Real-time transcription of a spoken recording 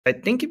I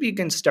think if you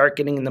can start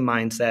getting in the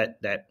mindset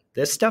that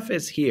this stuff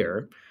is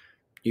here,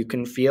 you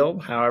can feel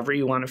however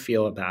you want to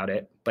feel about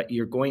it, but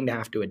you're going to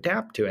have to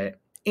adapt to it.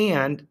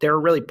 And there are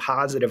really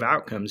positive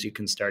outcomes you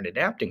can start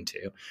adapting to.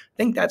 I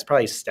think that's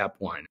probably step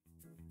one.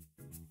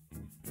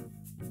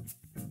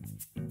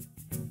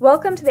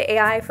 Welcome to the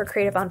AI for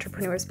Creative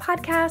Entrepreneurs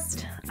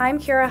podcast. I'm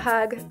Kira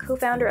Hug,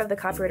 co-founder of the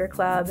Copywriter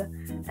Club,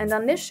 and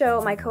on this show,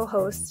 my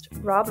co-host,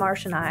 Rob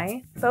Marsh, and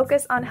I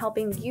focus on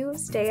helping you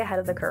stay ahead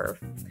of the curve.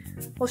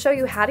 We'll show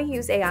you how to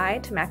use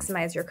AI to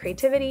maximize your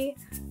creativity,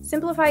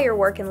 simplify your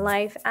work and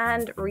life,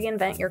 and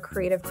reinvent your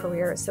creative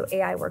career so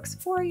AI works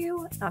for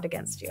you, not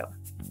against you.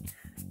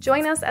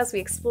 Join us as we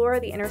explore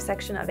the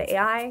intersection of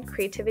AI,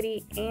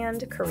 creativity,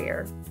 and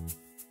career.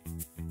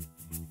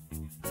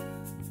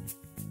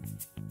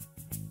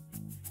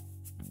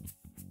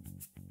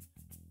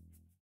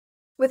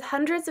 With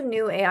hundreds of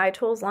new AI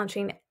tools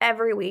launching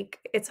every week,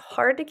 it's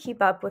hard to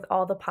keep up with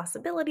all the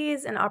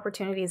possibilities and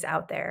opportunities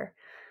out there.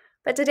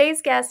 But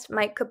today's guest,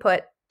 Mike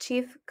Kaput,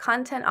 Chief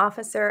Content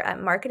Officer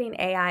at Marketing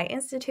AI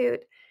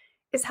Institute,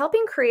 is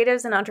helping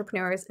creatives and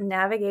entrepreneurs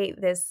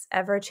navigate this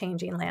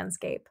ever-changing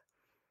landscape.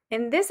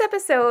 In this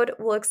episode,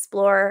 we'll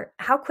explore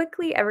how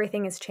quickly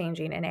everything is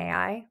changing in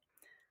AI,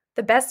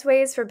 the best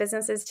ways for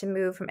businesses to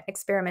move from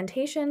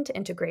experimentation to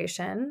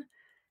integration,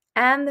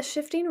 and the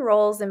shifting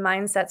roles and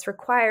mindsets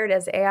required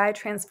as AI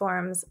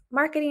transforms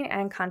marketing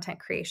and content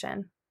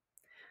creation.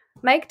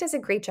 Mike does a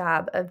great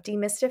job of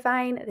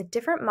demystifying the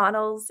different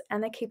models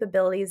and the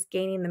capabilities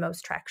gaining the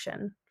most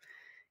traction.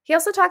 He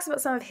also talks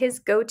about some of his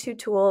go-to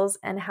tools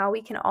and how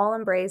we can all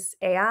embrace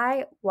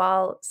AI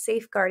while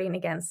safeguarding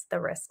against the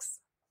risks.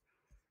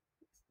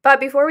 But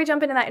before we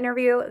jump into that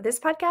interview, this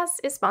podcast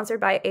is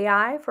sponsored by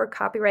AI for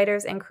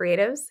Copywriters and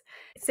Creatives.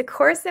 It's a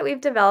course that we've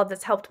developed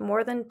that's helped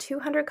more than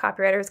 200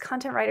 copywriters,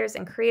 content writers,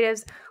 and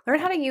creatives learn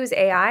how to use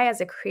AI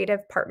as a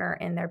creative partner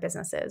in their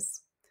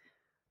businesses.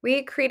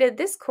 We created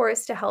this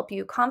course to help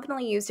you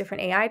confidently use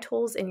different AI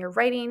tools in your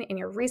writing, in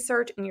your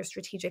research, in your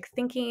strategic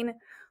thinking,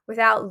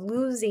 without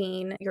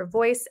losing your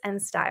voice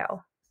and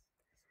style.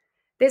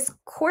 This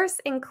course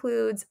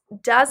includes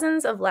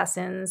dozens of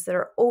lessons that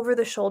are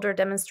over-the-shoulder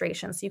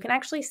demonstrations, so you can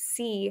actually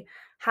see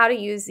how to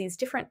use these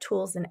different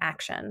tools in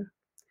action.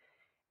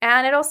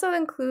 And it also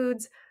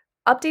includes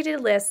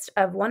updated lists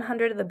of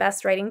 100 of the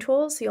best writing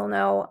tools, so you'll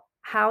know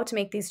how to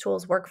make these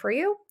tools work for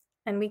you.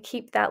 And we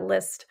keep that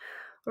list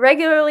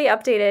regularly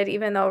updated,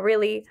 even though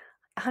really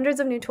hundreds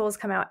of new tools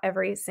come out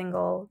every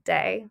single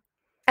day.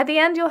 At the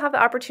end, you'll have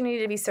the opportunity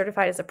to be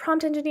certified as a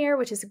prompt engineer,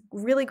 which is a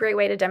really great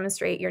way to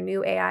demonstrate your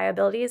new AI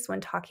abilities when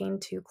talking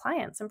to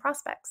clients and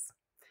prospects.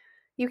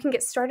 You can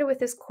get started with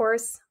this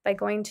course by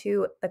going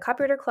to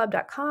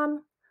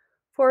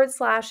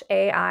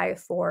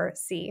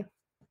thecopywriterclub.com/AI4C.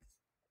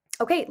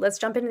 Okay, let's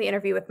jump into the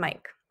interview with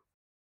Mike.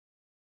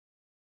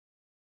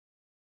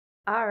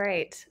 All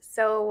right.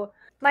 So,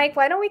 Mike,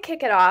 why don't we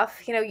kick it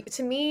off?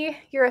 To me,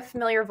 you're a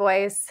familiar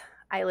voice.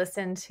 I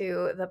listen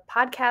to the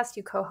podcast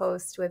you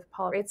co-host with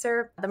Paul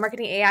Reitzer, the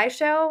Marketing AI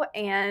Show,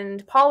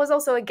 and Paul was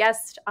also a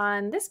guest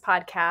on this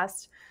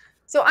podcast.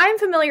 So I'm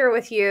familiar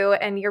with you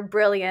and your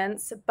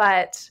brilliance,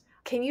 but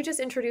can you just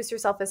introduce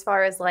yourself as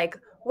far as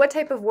what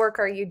type of work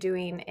are you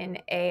doing in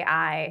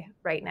AI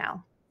right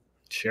now?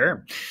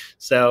 Sure.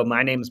 So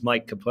my name is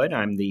Mike Kaput.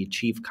 I'm the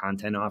Chief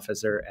Content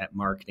Officer at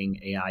Marketing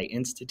AI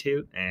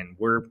Institute, and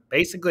we're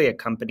basically a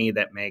company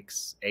that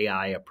makes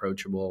AI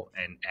approachable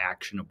and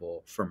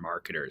actionable for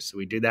marketers. So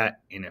we do that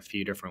in a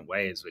few different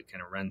ways. We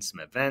kind of run some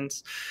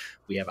events,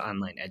 we have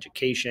online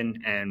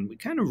education, and we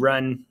kind of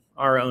run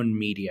our own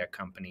media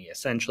company,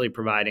 essentially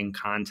providing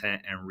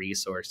content and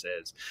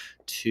resources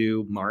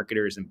to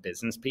marketers and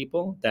business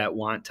people that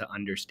want to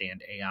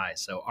understand AI.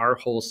 So our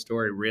whole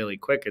story really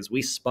quick is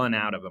we spun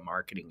out of a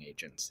marketing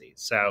agency.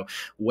 So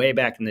way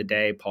back in the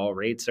day, Paul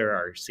Reitzer,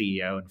 our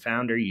CEO and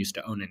founder, used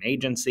to own an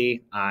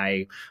agency.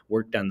 I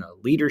worked on the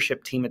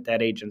leadership team at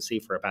that agency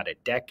for about a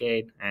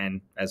decade. And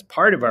as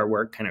part of our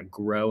work, kind of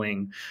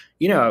growing,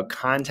 a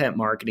content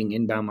marketing,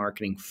 inbound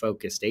marketing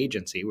focused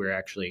agency, we're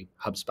actually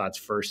HubSpot's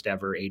first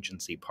ever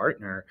agency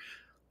partner.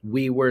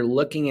 We were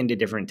looking into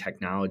different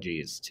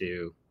technologies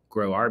to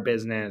grow our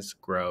business,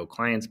 grow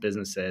clients'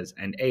 businesses,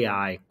 and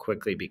AI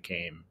quickly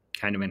became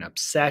kind of an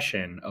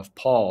obsession of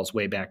Paul's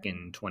way back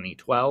in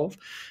 2012.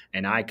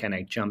 And I kind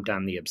of jumped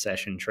on the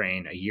obsession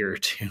train a year or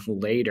two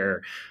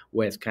later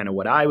with kind of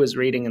what I was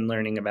reading and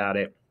learning about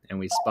it. And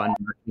we spun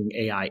Marketing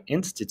AI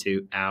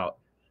Institute out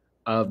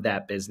of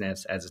that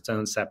business as its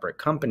own separate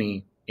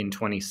company in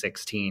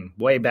 2016,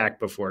 way back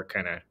before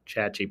kind of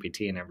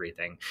ChatGPT and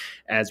everything,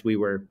 as we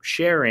were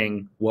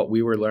sharing what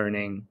we were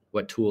learning,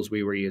 what tools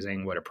we were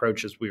using, what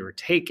approaches we were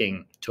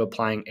taking to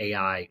applying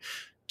AI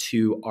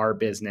to our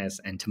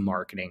business and to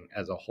marketing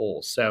as a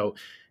whole. So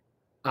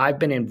I've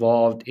been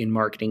involved in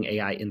Marketing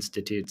AI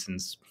Institute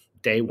since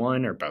day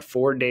one or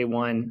before day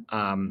one.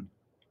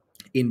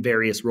 in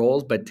various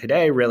roles, but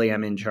today really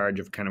I'm in charge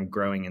of kind of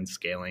growing and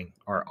scaling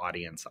our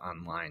audience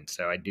online.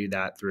 So I do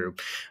that through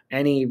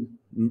any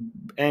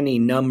any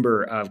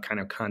number of kind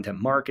of content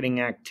marketing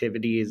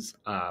activities,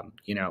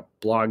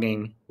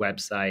 blogging,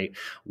 website,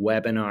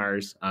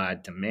 webinars,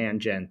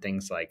 demand gen,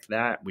 things like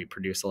that. We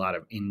produce a lot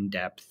of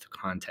in-depth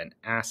content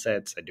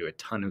assets. I do a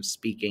ton of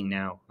speaking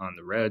now on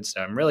the road.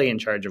 So I'm really in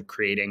charge of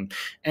creating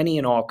any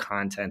and all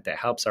content that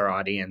helps our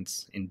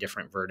audience in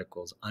different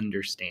verticals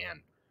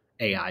understand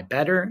AI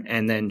better,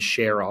 and then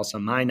share also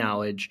my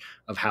knowledge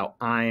of how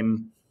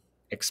I'm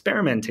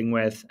experimenting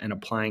with and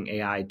applying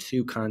AI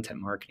to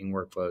content marketing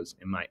workflows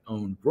in my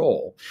own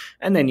role.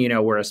 And then,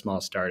 we're a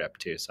small startup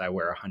too. So I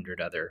wear 100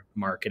 other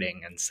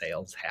marketing and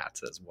sales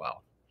hats as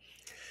well.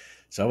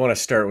 So I want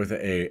to start with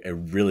a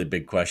really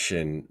big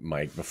question,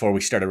 Mike. Before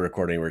we started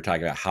recording, we were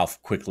talking about how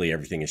quickly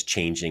everything is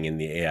changing in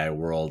the AI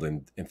world,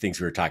 and things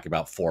we were talking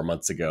about 4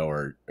 months ago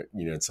are,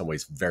 in some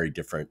ways very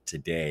different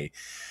today.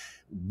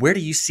 Where do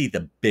you see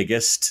the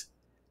biggest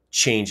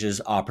changes,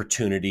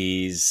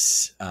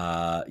 opportunities,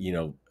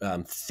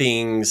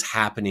 things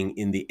happening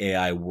in the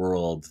AI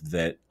world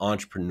that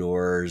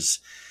entrepreneurs,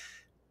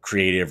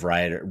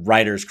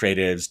 writers,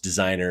 creatives,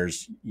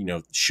 designers,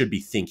 should be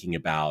thinking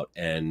about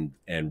and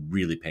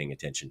really paying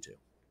attention to?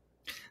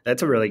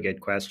 That's a really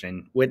good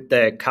question, with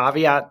the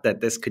caveat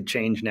that this could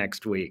change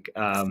next week.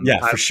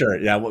 Yeah, for sure.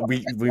 Yeah,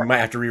 we might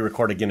have to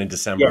re-record again in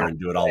December Yeah, and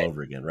do it all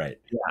over again, right?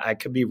 Yeah, I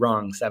could be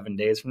wrong 7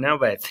 days from now,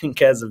 but I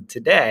think as of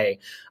today,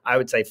 I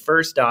would say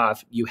first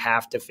off, you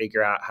have to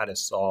figure out how to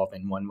solve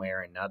in one way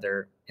or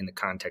another in the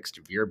context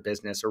of your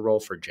business or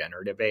role for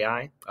generative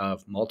AI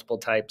of multiple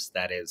types.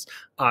 That is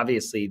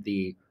obviously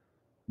the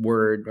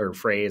word or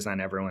phrase on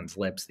everyone's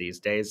lips these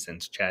days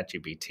since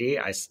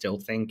ChatGPT. I still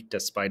think,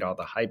 despite all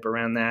the hype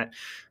around that,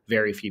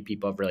 very few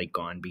people have really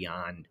gone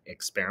beyond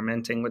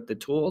experimenting with the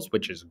tools,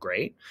 which is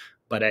great.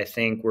 But I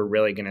think we're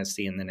really going to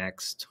see in the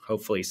next,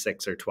 hopefully,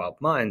 6 or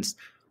 12 months,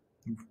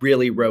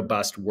 really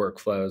robust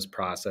workflows,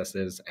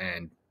 processes,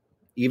 and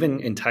even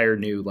entire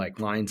new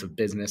lines of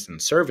business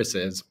and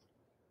services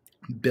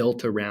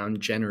built around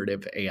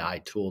generative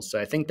AI tools. So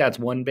I think that's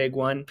one big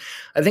one.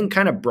 I think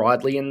kind of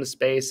broadly in the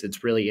space,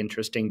 it's really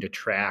interesting to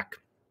track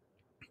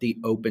the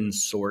open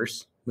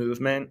source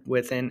movement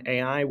within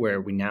AI,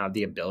 where we now have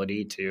the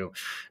ability to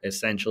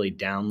essentially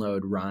download,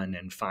 run,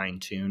 and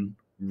fine tune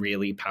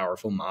really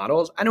powerful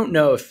models. I don't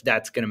know if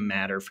that's going to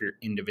matter for your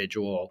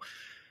individual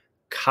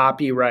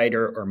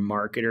copywriter or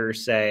marketer,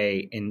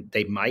 say, and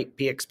they might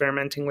be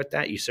experimenting with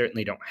that. You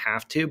certainly don't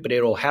have to, but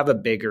it'll have a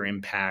bigger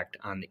impact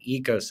on the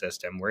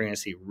ecosystem. We're going to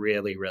see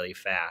really, really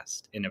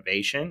fast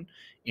innovation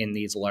in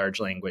these large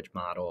language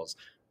models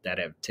that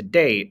have to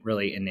date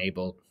really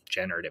enabled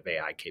generative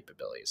AI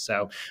capabilities.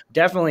 So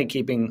definitely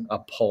keeping a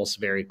pulse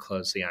very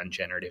closely on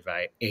generative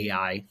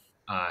AI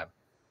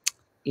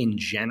in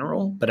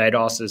general, but I'd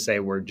also say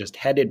we're just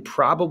headed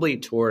probably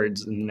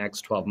towards, in the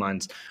next 12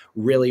 months,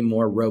 really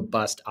more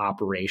robust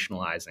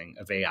operationalizing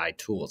of AI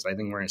tools. I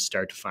think we're going to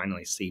start to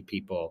finally see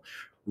people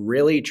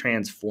really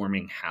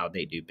transforming how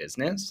they do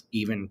business,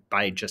 even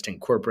by just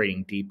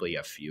incorporating deeply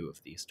a few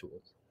of these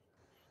tools.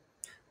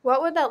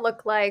 What would that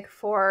look like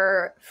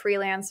for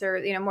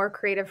freelancers, more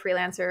creative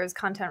freelancers,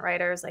 content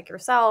writers like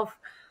yourself?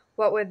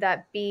 What would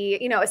that be,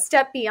 a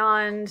step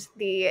beyond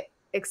the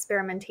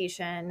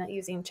experimentation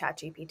using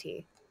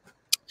ChatGPT?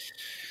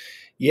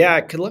 Yeah,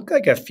 it could look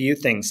like a few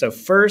things. So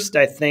first,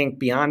 I think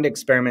beyond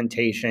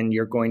experimentation,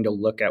 you're going to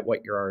look at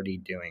what you're already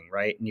doing,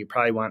 right? And you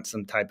probably want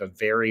some type of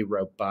very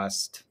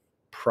robust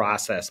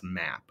process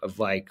map of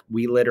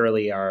we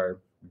literally are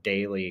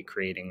daily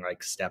creating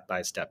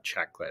step-by-step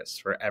checklists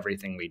for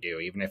everything we do,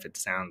 even if it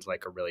sounds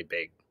like a really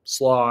big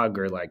slog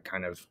or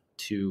kind of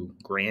too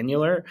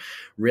granular.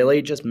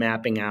 Really just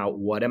mapping out,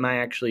 what am I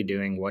actually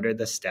doing? What are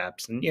the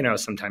steps? And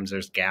sometimes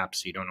there's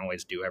gaps, so you don't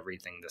always do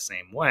everything the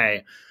same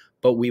way.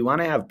 But we want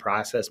to have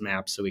process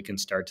maps so we can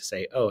start to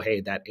say, oh,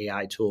 hey, that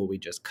AI tool we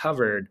just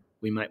covered,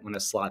 we might want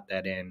to slot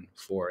that in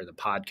for the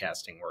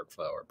podcasting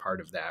workflow or part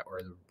of that,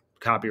 or the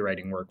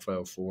copywriting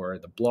workflow for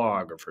the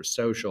blog or for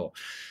social.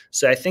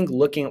 So I think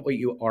looking at what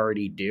you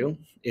already do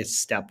is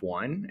step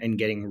one, and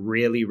getting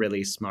really,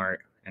 really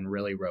smart and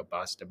really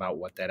robust about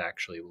what that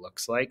actually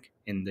looks like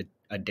in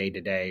a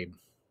day-to-day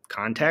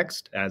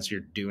context as you're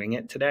doing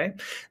it today.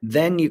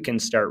 Then you can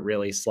start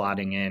really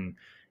slotting in,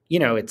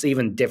 it's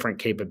even different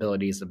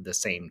capabilities of the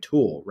same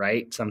tool,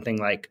 right? Something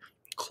like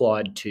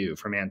Claude 2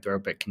 from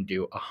Anthropic can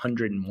do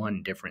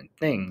 101 different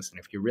things. And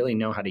if you really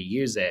know how to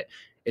use it,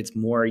 it's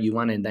more you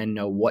want to then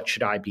know, what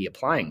should I be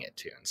applying it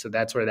to? And so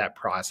that's where that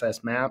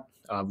process map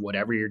of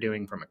whatever you're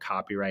doing from a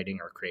copywriting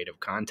or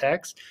creative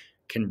context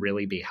can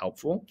really be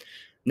helpful.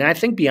 Now, I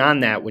think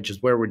beyond that, which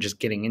is where we're just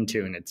getting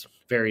into, and it's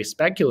very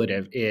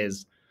speculative,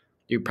 is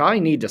you probably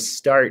need to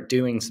start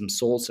doing some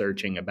soul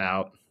searching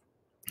about,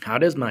 how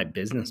does my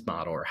business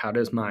model or how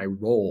does my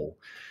role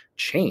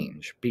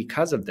change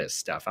because of this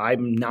stuff? I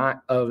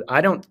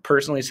don't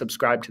personally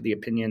subscribe to the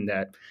opinion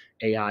that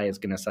AI is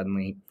going to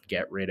suddenly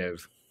get rid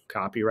of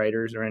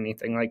copywriters or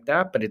anything like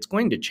that, but it's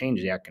going to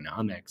change the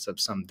economics of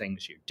some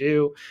things you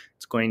do.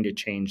 It's going to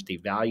change the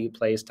value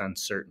placed on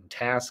certain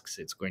tasks.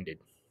 It's going to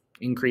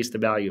increase the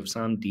value of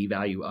some,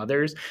 devalue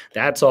others.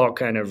 That's all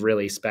kind of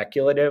really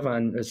speculative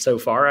on so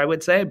far, I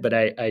would say, but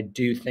I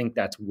do think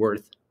that's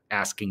worth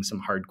asking some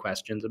hard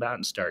questions about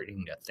and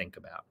starting to think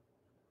about.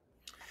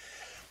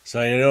 So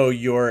I know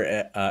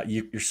you're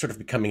sort of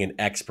becoming an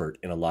expert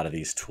in a lot of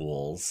these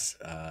tools.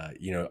 At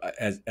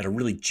a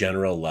really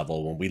general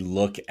level, when we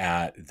look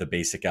at the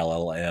basic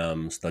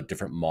LLMs, the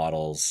different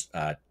models,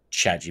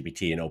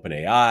 ChatGPT and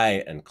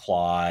OpenAI and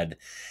Claude,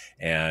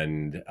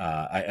 and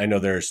I know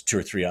there's two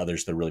or three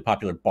others that are really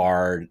popular.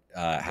 Bard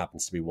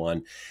happens to be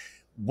one.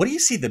 What do you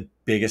see the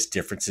biggest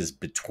differences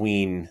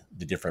between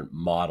the different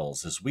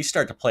models as we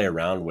start to play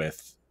around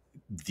with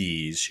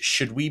these?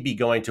 Should we be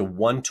going to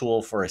one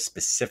tool for a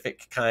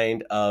specific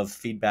kind of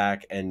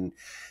feedback and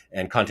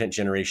content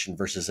generation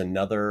versus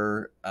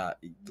another?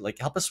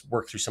 Help us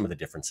work through some of the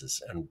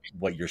differences and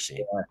what you're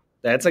seeing. Yeah,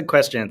 that's a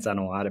question that's on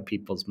a lot of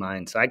people's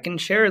minds. So I can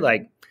share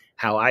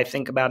how I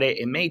think about it.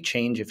 It may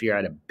change if you're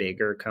at a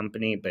bigger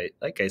company, but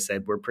like I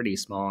said, we're pretty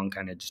small and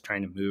kind of just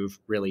trying to move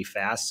really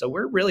fast. So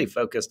we're really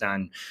focused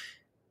on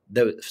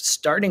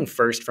starting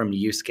first from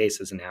use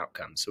cases and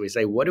outcomes. So we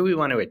say, what do we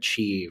want to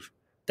achieve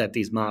that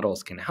these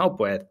models can help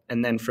with?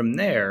 And then from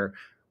there,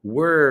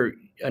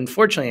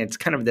 unfortunately, it's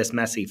kind of this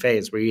messy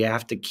phase where you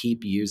have to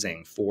keep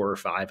using 4 or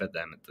 5 of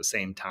them at the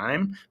same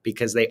time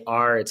because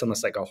it's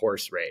almost like a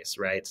horse race,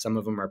 right? Some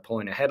of them are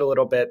pulling ahead a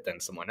little bit,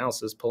 then someone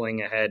else is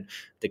pulling ahead.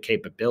 The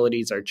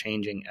capabilities are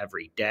changing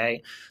every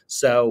day.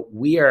 So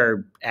we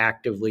are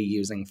actively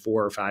using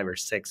 4 or 5 or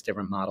 6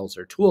 different models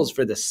or tools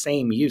for the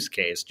same use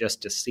case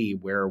just to see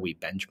where are we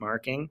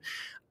benchmarking.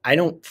 I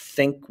don't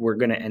think we're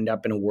going to end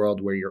up in a world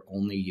where you're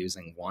only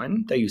using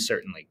one, though you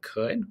certainly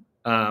could.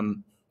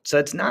 So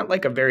it's not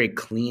like a very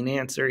clean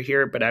answer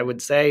here, but I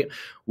would say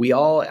we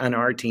all on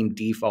our team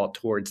default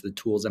towards the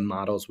tools and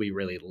models we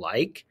really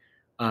like.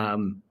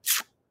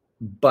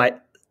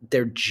 But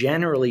they're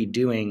generally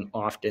doing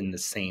often the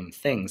same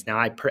things. Now,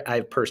 I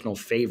have personal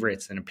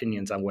favorites and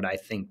opinions on what I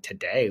think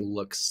today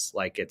looks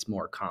like it's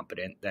more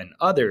competent than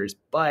others,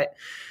 but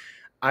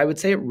I would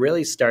say it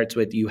really starts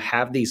with you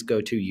have these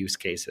go-to use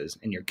cases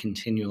and you're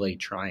continually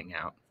trying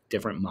out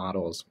different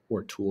models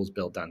or tools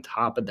built on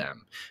top of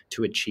them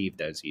to achieve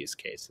those use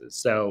cases.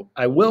 So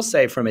I will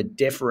say from a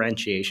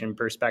differentiation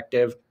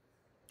perspective,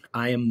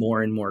 I am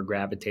more and more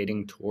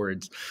gravitating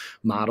towards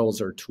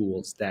models or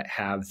tools that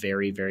have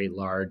very, very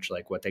large,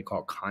 like what they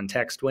call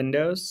context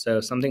windows. So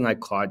something like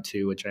Claude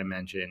 2, which I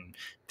mentioned,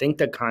 think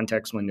the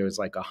context window is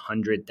like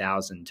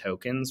 100,000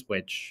 tokens,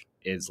 which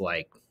is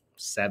like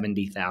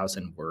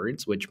 70,000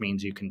 words, which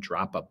means you can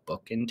drop a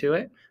book into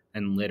it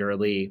and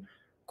literally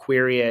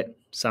query it,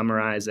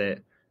 summarize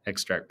it,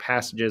 extract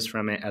passages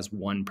from it as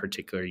one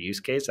particular use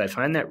case. I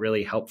find that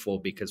really helpful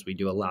because we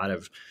do a lot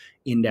of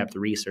in-depth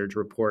research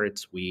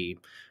reports. We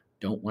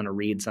don't want to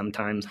read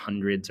sometimes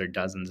hundreds or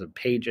dozens of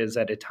pages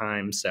at a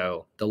time.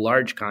 So the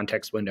large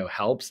context window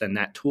helps, and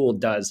that tool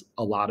does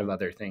a lot of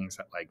other things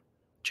that like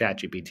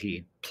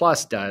ChatGPT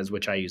Plus does,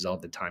 which I use all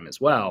the time as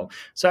well.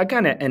 So I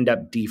kind of end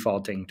up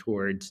defaulting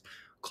towards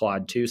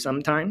Claude 2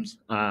 sometimes.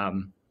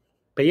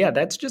 But yeah,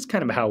 that's just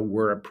kind of how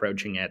we're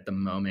approaching it at the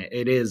moment.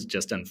 It is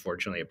just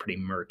unfortunately a pretty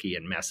murky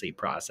and messy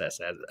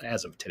process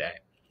as of today.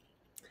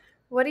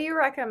 What do you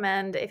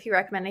recommend, if you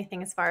recommend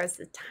anything as far as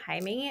the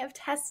timing of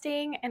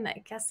testing? And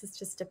I guess this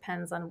just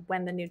depends on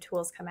when the new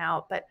tools come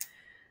out, but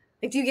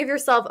do you give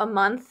yourself a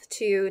month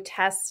to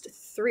test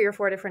 3 or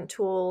 4 different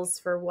tools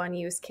for one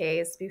use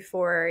case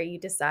before you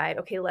decide,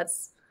 okay,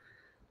 let's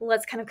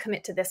kind of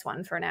commit to this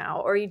one for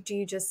now? Or do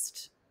you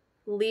just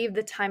leave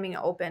the timing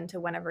open to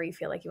whenever you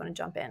feel like you want to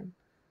jump in?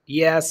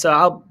 Yeah, so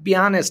I'll be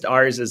honest,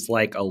 ours is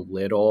like a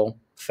little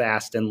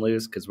fast and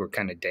loose because we're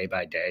kind of day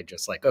by day,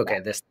 just like, okay,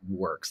 this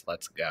works,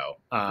 let's go.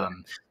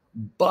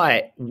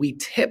 But we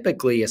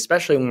typically,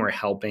 especially when we're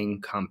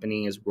helping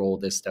companies roll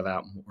this stuff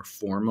out more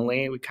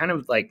formally, we kind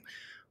of like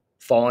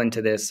fall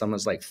into this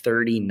almost like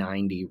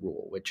 30-90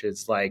 rule, which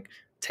is like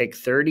take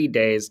 30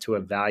 days to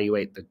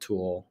evaluate the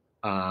tool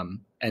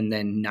and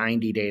then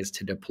 90 days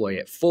to deploy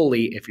it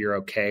fully if you're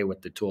okay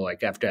with the tool.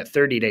 Like after a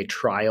 30-day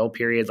trial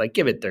period, like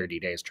give it 30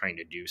 days trying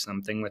to do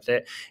something with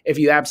it. If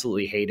you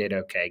absolutely hate it,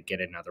 okay, get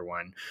another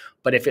one.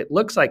 But if it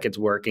looks like it's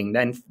working,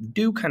 then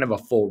do kind of a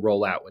full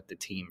rollout with the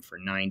team for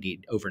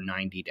over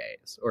 90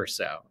 days or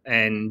so.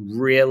 And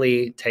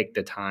really take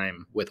the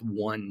time with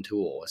one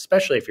tool,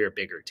 especially if you're a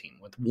bigger team,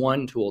 with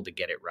one tool to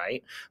get it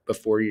right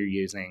before you're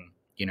using,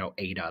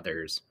 8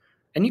 others.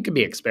 And you can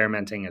be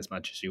experimenting as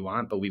much as you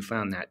want, but we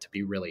found that to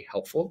be really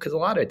helpful because a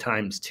lot of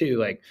times too,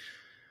 like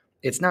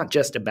it's not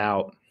just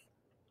about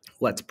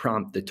let's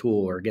prompt the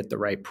tool or get the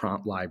right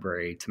prompt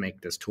library to make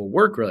this tool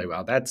work really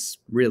well. That's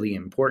really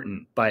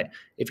important. But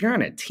if you're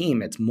on a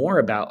team, it's more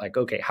about like,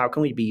 okay, how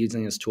can we be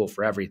using this tool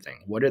for everything?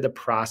 What are the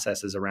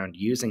processes around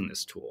using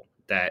this tool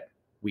that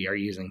we are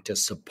using to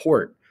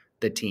support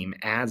the team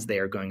as they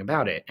are going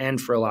about it? And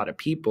for a lot of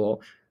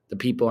people, the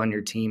people on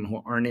your team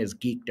who aren't as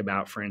geeked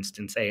about, for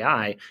instance,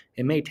 AI,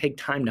 it may take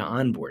time to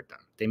onboard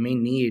them. They may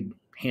need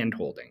hand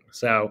holding.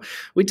 So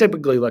we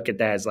typically look at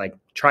that as like,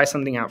 try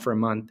something out for a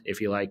month. If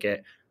you like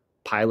it,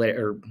 pilot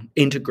or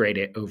integrate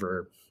it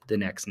over the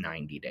next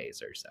 90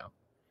 days or so.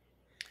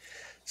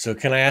 So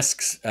can I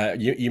ask,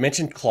 you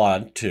mentioned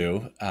Claude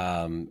too,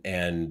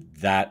 and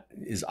that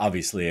is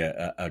obviously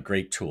a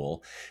great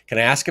tool. Can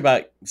I ask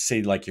about,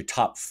 say, like your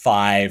top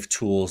 5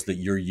 tools that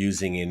you're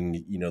using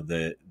in,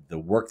 the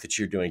work that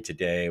you're doing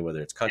today, whether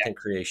it's content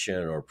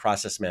creation or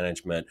process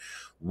management?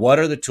 What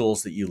are the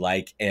tools that you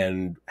like,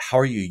 and how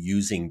are you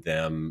using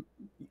them?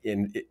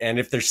 And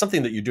if there's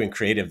something that you're doing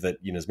creative that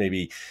is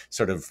maybe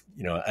sort of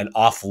an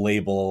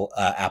off-label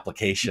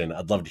application,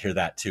 I'd love to hear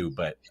that too.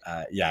 But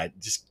yeah,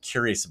 just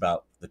curious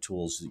about the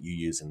tools that you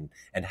use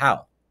and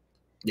how.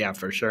 Yeah,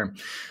 for sure.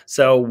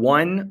 So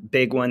one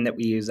big one that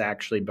we use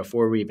actually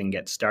before we even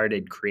get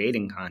started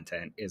creating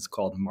content is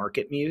called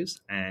Market Muse,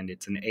 and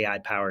it's an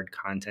AI-powered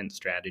content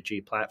strategy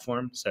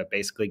platform. So it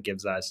basically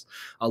gives us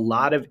a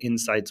lot of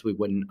insights we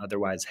wouldn't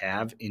otherwise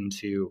have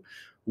into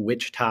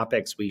which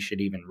topics we should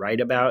even write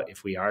about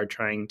if we are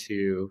trying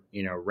to,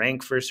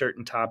 rank for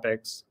certain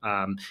topics.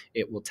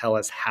 It will tell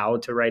us how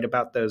to write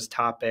about those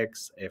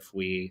topics. If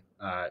we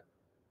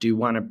do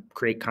want to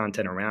create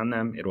content around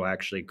them, it will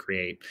actually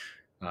create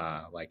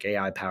like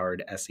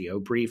AI-powered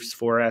SEO briefs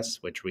for us,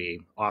 which we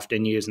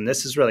often use. And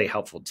this is really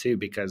helpful too,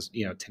 because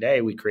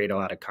today we create a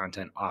lot of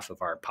content off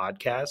of our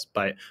podcast,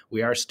 but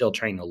we are still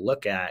trying to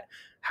look at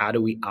how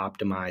do we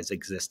optimize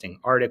existing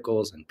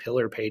articles and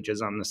pillar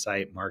pages on the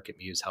site. Market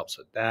Muse helps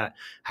with that.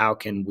 How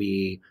can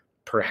we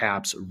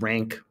perhaps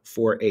rank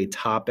for a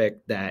topic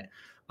that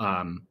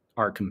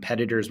our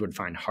competitors would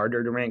find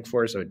harder to rank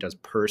for? So it does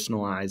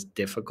personalized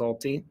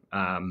difficulty.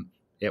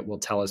 It will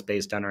tell us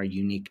based on our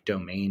unique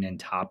domain and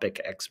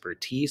topic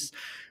expertise,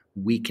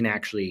 we can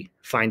actually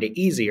find it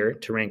easier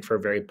to rank for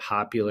a very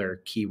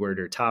popular keyword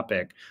or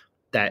topic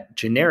that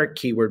generic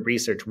keyword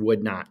research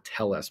would not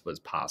tell us was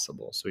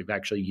possible. So we've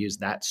actually used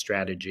that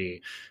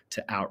strategy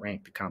to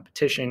outrank the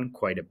competition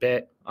quite a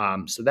bit.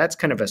 So that's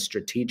kind of a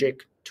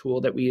strategic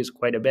tool that we use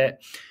quite a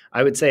bit.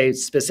 I would say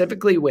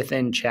specifically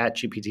within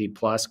ChatGPT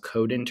Plus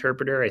Code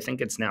Interpreter, I think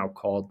it's now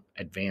called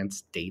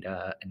Advanced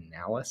Data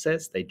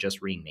Analysis. They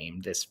just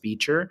renamed this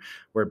feature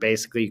where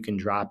basically you can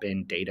drop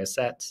in data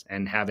sets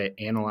and have it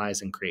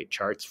analyze and create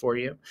charts for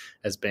you.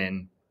 Has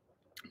been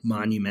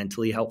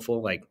monumentally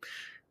helpful. Like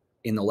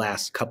in the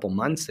last couple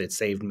months, it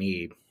saved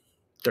me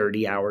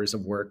 30 hours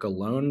of work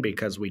alone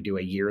because we do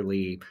a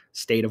yearly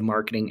state of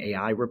marketing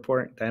AI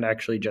report that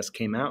actually just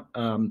came out.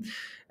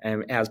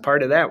 And as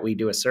part of that, we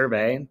do a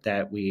survey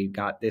that we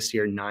got this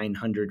year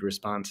 900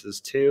 responses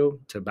to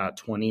about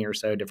 20 or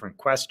so different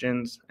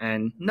questions.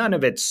 And none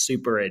of it's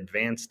super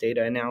advanced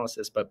data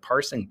analysis, but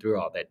parsing through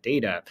all that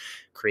data,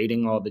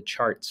 creating all the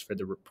charts for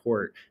the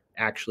report,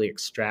 actually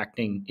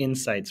extracting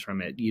insights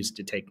from it used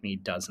to take me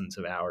dozens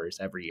of hours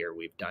every year.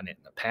 We've done it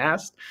in the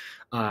past.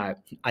 I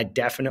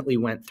definitely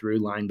went through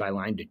line by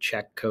line to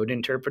check Code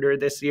Interpreter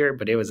this year,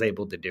 but it was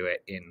able to do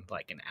it in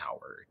like an hour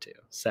or two.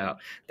 So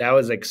that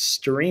was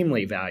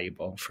extremely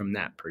valuable from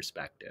that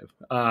perspective.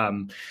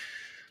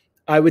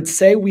 I would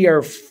say we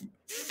are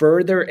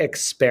further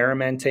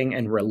experimenting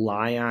and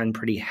rely on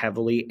pretty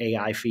heavily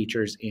AI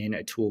features in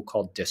a tool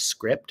called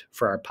Descript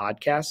for our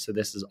podcast. So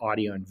this is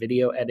audio and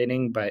video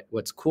editing. But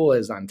what's cool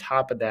is on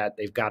top of that,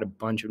 they've got a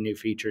bunch of new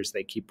features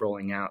they keep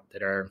rolling out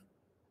that are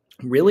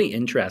really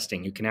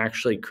interesting. You can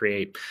actually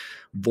create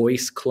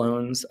voice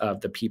clones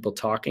of the people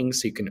talking,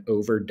 so you can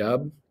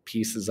overdub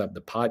pieces of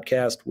the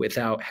podcast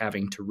without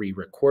having to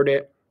re-record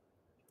it.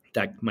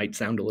 That might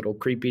sound a little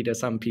creepy to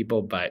some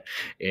people, but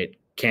it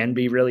can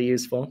be really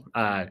useful.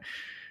 And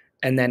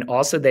then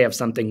also they have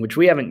something which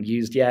we haven't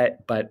used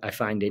yet, but I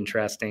find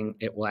interesting.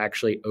 It will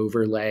actually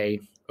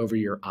overlay over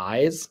your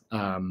eyes,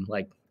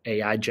 like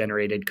AI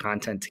generated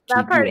content to keep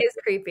That part you is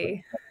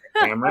creepy.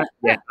 camera.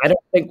 Yeah, I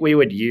don't think we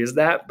would use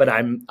that, but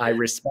I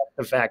respect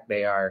the fact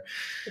they are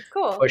It's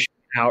cool. pushing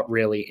out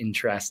really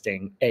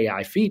interesting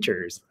AI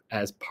features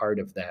as part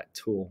of that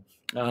tool.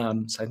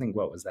 So I think,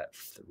 what was that?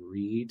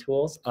 3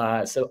 tools.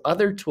 So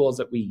other tools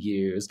that we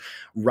use,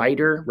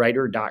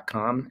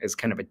 writer.com is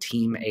kind of a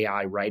team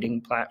AI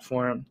writing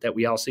platform that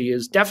we also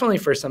use, definitely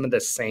for some of the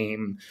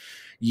same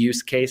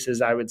use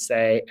cases, I would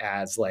say,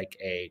 as like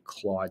a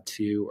Claude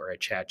 2 or a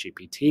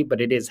ChatGPT,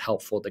 but it is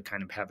helpful to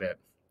kind of have a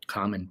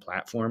common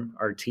platform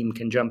our team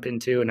can jump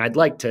into. And I'd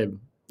like to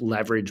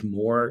leverage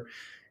more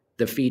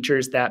the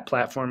features that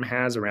platform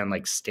has around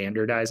like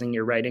standardizing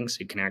your writing, so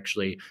you can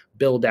actually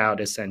build out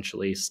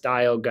essentially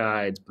style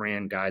guides,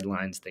 brand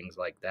guidelines, things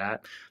like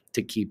that,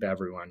 to keep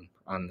everyone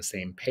on the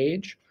same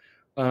page.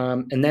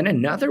 And then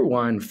another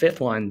one, 5th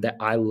one that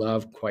I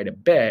love quite a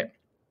bit,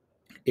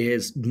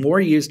 is more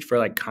used for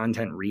like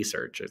content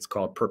research. It's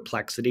called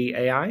Perplexity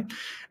AI.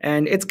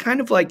 And it's kind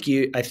of like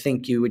I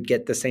think you would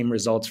get the same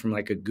results from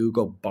like a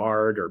Google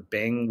Bard or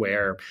Bing,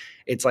 where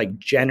it's like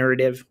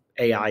generative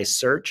AI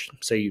search.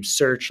 So you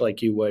search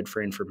like you would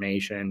for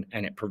information,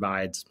 and it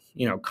provides,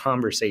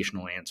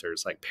 conversational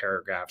answers like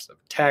paragraphs of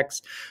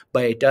text,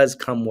 but it does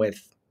come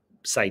with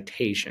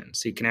citations.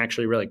 So you can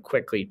actually really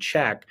quickly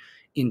check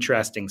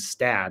interesting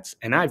stats.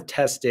 And I've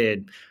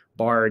tested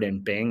Bard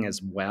and Bing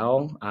as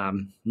well,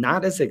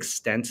 not as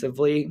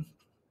extensively,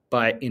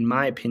 but in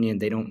my opinion,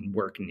 they don't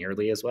work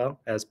nearly as well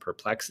as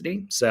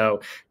Perplexity. So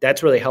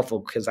that's really helpful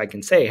because I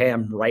can say, hey,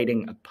 I'm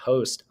writing a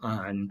post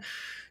on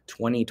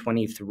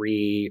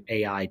 2023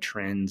 AI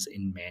trends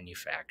in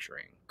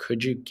manufacturing.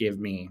 Could you give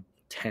me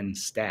 10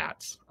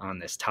 stats on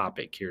this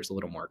topic? Here's a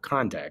little more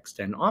context.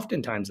 And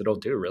oftentimes it'll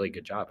do a really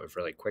good job of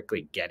really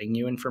quickly getting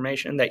you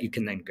information that you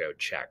can then go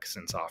check,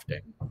 since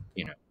often,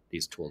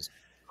 these tools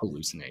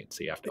hallucinate.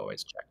 So you have to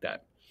always check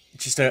that.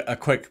 Just a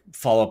quick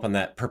follow up on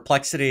that.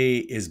 Perplexity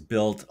is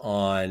built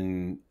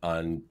on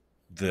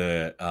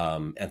the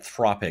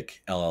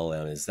Anthropic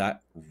LLM. Is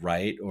that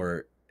right,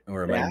 or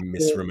am I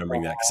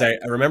misremembering that? Because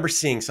I remember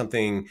seeing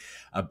something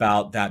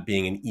about that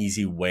being an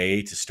easy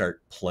way to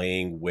start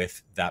playing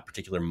with that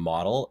particular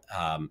model.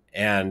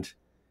 And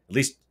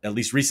at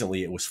least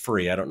recently, it was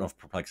free. I don't know if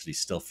Perplexity is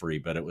still free,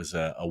 but it was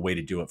a way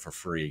to do it for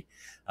free.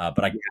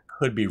 But I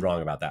could be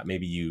wrong about that.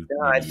 Maybe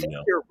I think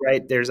you're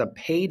right. There's a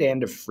paid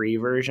and a free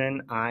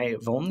version.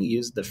 I've only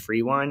used the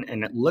free one.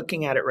 And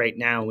looking at it right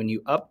now, when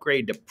you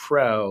upgrade to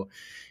Pro,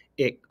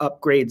 it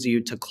upgrades you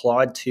to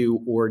Claude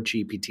 2 or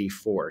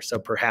GPT-4. So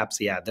perhaps,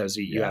 you have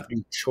a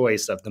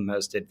choice of the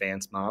most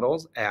advanced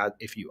models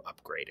if you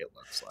upgrade, it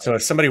looks like. So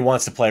if somebody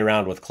wants to play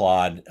around with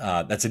Claude,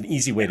 that's an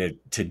easy way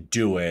to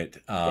do it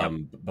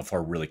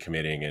before really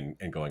committing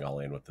and going all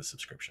in with the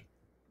subscription.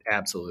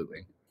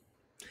 Absolutely.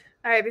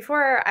 All right,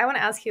 I want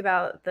to ask you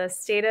about the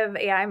state of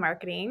AI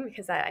marketing,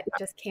 because that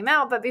just came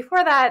out. But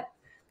before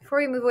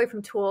we move away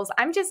from tools,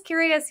 I'm just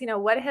curious,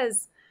 what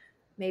has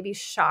maybe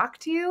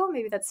shocked you?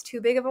 Maybe that's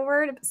too big of a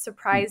word.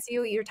 Surprised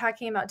you? You're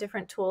talking about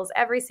different tools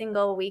every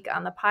single week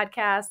on the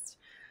podcast.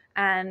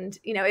 And,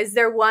 is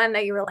there one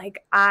that you were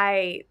like,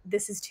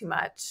 this is too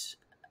much?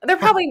 There are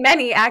probably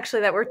many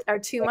actually that are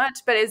too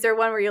much, but is there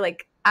one where you're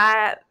like,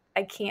 I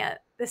can't,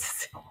 this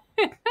is...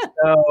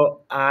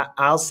 So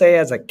I'll say,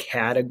 as a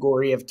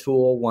category of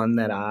tool, one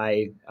that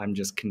I'm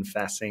just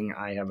confessing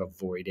I have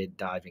avoided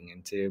diving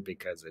into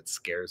because it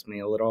scares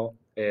me a little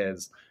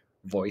is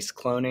voice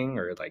cloning,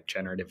 or like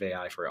generative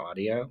AI for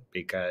audio,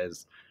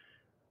 because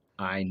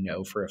I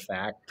know for a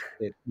fact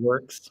it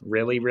works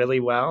really, really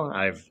well.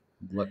 I've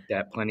looked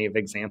at plenty of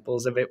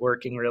examples of it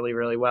working really,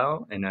 really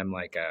well. And I'm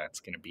like,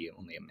 it's going to be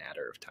only a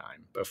matter of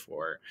time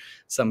before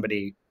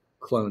somebody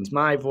clones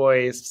my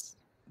voice,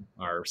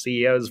 our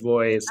CEO's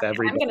voice. I'm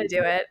going to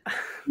do it.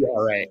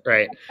 Yeah,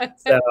 right.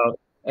 So,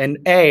 and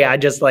I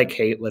just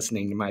hate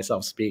listening to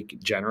myself speak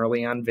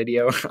generally on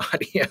video or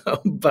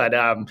audio, but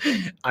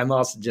I'm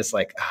also just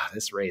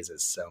this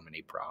raises so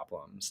many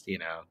problems,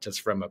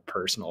 just from a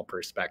personal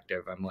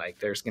perspective. I'm like,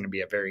 there's going to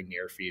be a very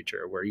near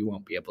future where you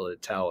won't be able to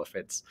tell if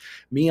it's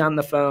me on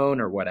the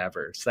phone or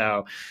whatever.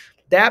 So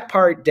that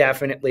part,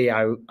 definitely,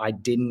 I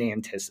didn't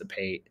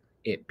anticipate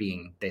it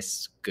being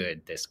this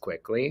good this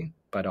quickly,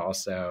 but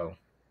also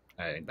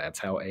that's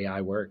how AI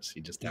works.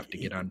 You just have to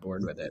get on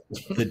board with it.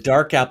 The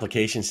dark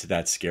applications to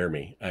that scare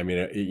me. I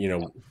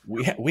mean,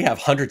 we have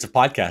hundreds of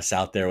podcasts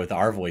out there with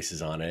our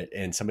voices on it,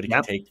 and somebody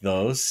can take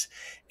those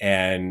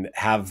and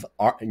have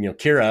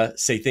Kira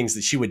say things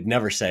that she would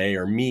never say,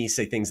 or me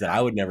say things that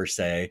I would never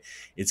say.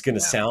 It's going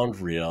to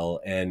sound real,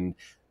 and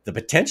the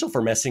potential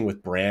for messing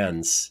with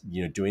brands,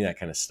 doing that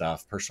kind of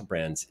stuff, personal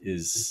brands,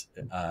 is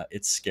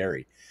it's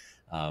scary.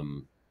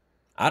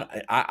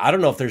 I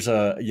don't know if there's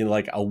a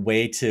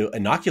way to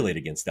inoculate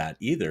against that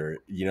either.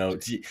 Do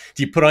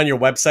you put on your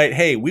website,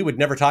 hey, we would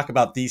never talk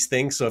about these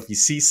things, so if you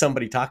see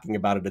somebody talking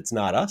about it, it's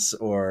not us,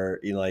 or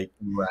right?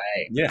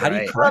 Yeah, how do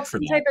you correct for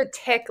that? Type of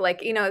tick,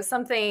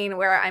 something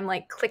where I'm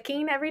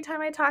clicking every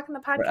time I talk in the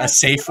podcast. A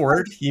safe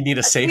word. You need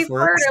a safe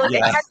word, or a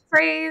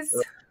catchphrase.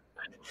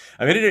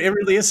 I mean, it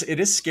really is.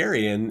 It is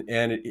scary, and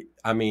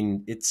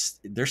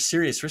there's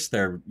serious risk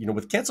there.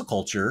 With cancel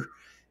culture,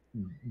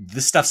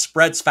 this stuff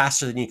spreads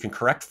faster than you can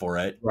correct for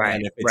it. Right.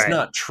 And if it's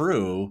not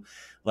true,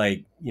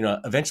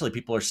 eventually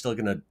people are still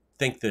going to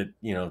think that,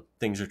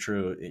 things are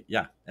true.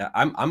 Yeah.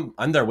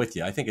 I'm there with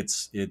you. I think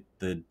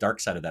the dark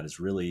side of that is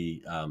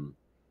really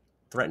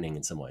threatening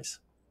in some ways.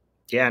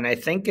 Yeah. And I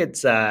think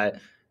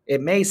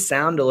it may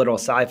sound a little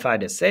sci-fi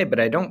to say, but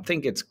I don't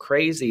think it's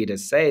crazy to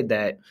say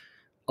that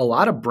a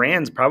lot of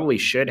brands probably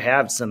should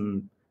have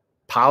some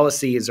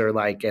policies, or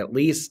at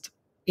least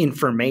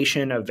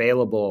information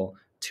available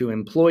to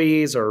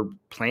employees, or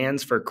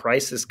plans for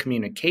crisis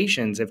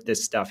communications if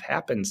this stuff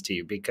happens to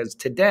you. Because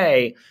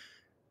today,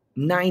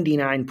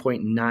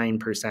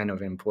 99.9%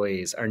 of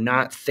employees are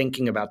not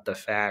thinking about the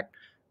fact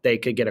they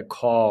could get a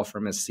call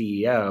from a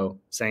CEO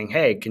saying,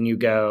 hey, can you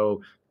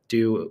go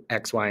do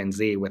X, Y, and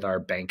Z with our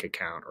bank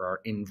account or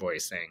our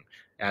invoicing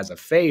as a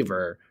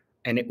favor?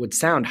 And it would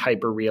sound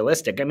hyper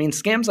realistic. I mean,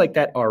 scams like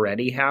that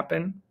already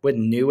happen with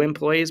new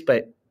employees,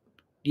 but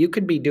you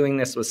could be doing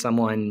this with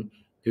someone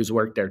who's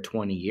worked there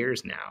 20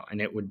 years now, and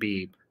it would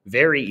be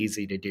very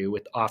easy to do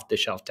with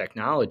off-the-shelf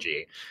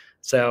technology.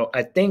 So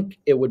I think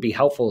it would be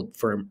helpful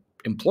for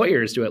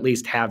employers to at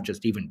least have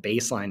just even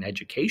baseline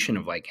education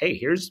of like, hey,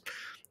 here's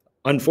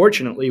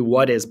unfortunately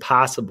what is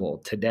possible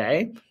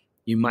today.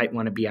 You might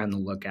want to be on the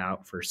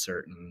lookout for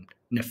certain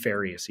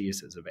nefarious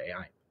uses of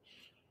AI.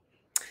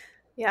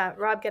 Yeah,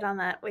 Rob, get on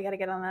that. We got to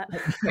get on that.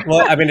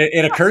 Well, I mean,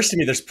 it occurs to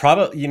me there's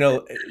probably,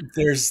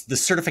 there's the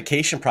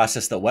certification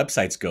process that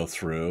websites go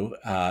through,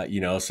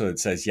 so it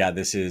says, yeah,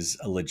 this is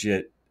a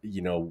legit,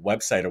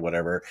 website or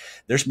whatever.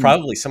 There's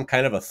probably some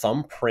kind of a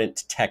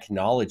thumbprint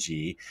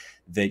technology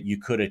that you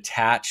could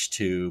attach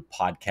to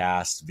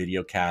podcasts,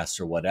 videocasts,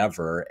 or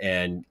whatever,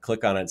 and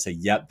click on it and say,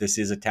 yep, this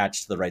is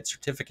attached to the right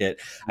certificate.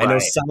 Right. I know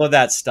some of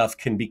that stuff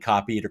can be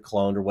copied or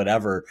cloned or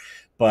whatever,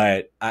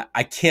 but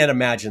I can't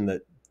imagine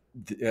that.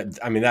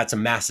 I mean, that's a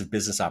massive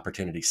business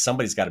opportunity.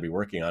 Somebody's got to be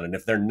working on it. And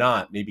if they're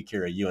not, maybe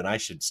Kira, you and I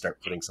should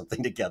start putting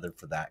something together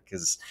for that,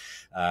 because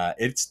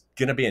it's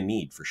going to be a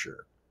need for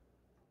sure.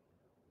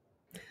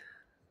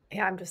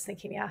 Yeah, I'm just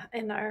thinking,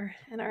 in our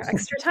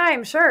extra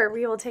time, sure,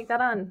 we will take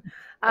that on.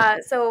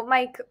 So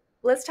Mike,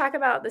 let's talk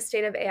about the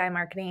state of AI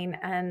marketing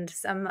and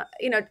some,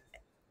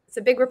 it's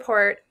a big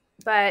report,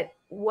 but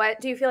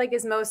what do you feel like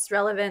is most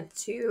relevant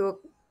to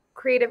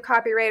creative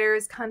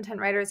copywriters, content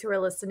writers who are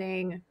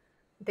listening,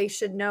 they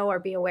should know or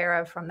be aware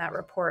of from that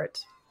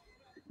report?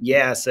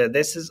 Yeah, so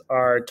this is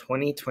our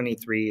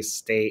 2023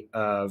 State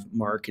of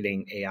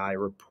Marketing AI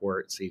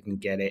report. So you can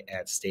get it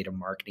at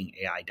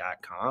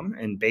stateofmarketingai.com.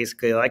 And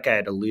basically, like I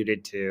had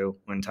alluded to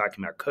when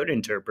talking about Code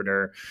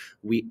Interpreter,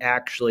 we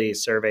actually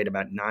surveyed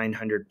about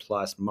 900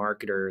 plus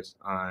marketers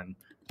on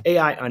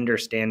AI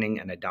understanding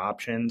and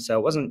adoption. So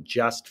it wasn't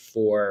just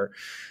for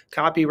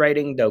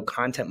copywriting, though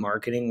content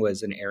marketing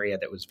was an area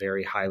that was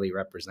very highly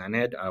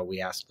represented.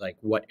 We asked, like,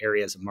 what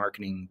areas of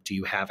marketing do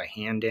you have a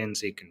hand in?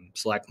 So you can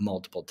select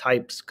multiple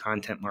types.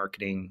 Content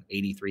marketing,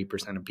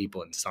 83% of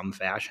people in some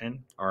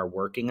fashion are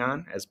working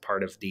on as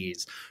part of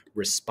these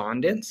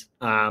respondents.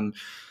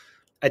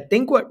 I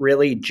think what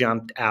really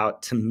jumped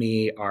out to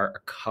me are a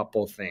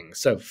couple things.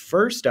 So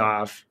first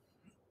off,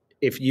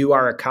 if you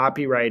are a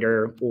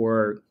copywriter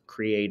or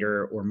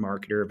creator or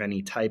marketer of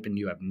any type and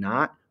you have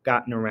not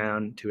gotten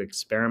around to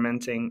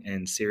experimenting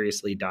and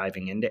seriously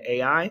diving into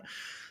AI,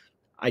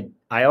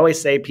 I always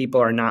say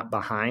people are not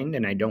behind,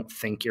 and I don't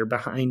think you're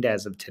behind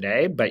as of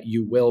today, but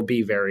you will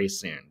be very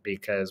soon,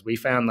 because we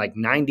found like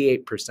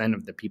 98%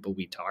 of the people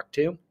we talk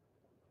to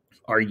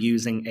are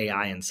using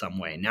AI in some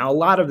way. Now, a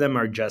lot of them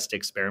are just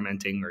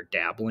experimenting or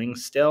dabbling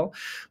still,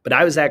 but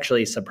I was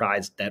actually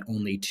surprised that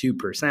only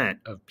 2%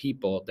 of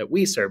people that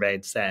we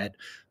surveyed said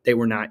they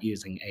were not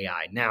using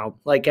AI. Now,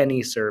 like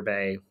any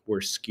survey,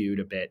 we're skewed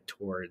a bit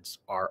towards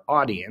our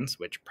audience,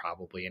 which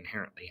probably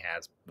inherently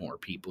has more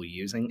people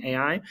using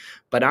AI.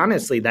 But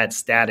honestly, that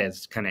stat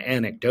is kind of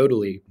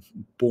anecdotally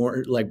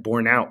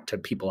borne out to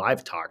people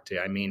I've talked to.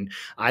 I mean,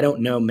 I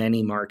don't know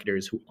many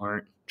marketers who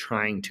aren't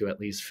trying to at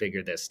least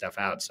figure this stuff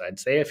out. So I'd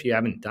say if you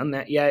haven't done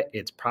that yet,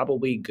 it's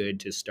probably good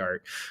to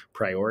start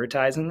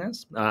prioritizing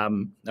this.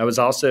 I was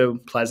also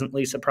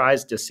pleasantly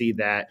surprised to see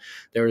that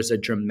there was a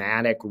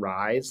dramatic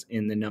rise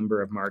in the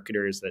number of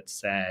marketers that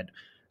said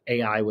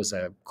AI was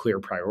a clear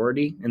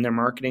priority in their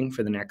marketing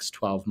for the next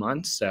 12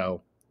 months.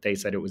 So they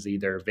said it was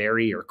either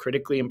very or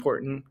critically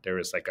important. There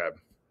was like a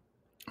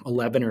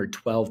 11 or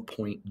 12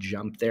 point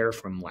jump there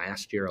from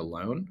last year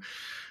alone.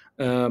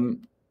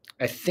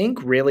 I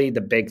think really the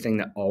big thing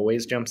that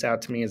always jumps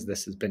out to me is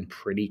this has been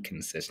pretty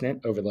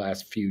consistent over the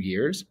last few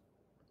years,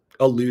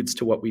 alludes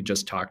to what we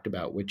just talked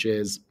about, which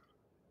is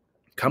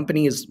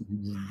companies,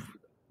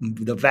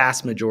 the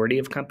vast majority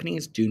of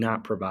companies do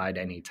not provide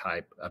any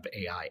type of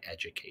AI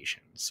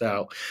education.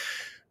 So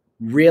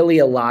really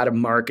a lot of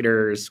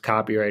marketers,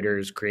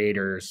 copywriters,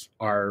 creators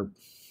are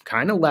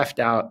kind of left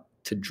out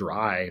to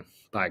dry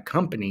by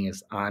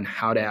companies on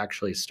how to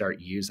actually start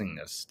using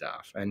this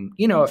stuff. And,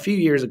 a few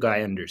years ago,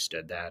 I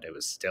understood that. It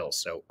was still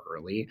so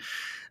early.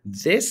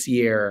 This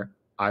year,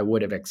 I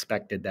would have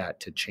expected that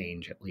to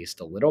change at least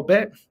a little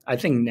bit. I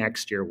think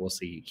next year we'll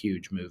see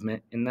huge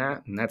movement in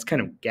that. And that's kind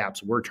of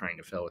gaps we're trying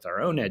to fill with our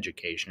own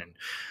education.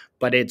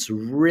 But it's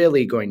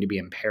really going to be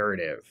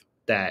imperative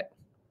that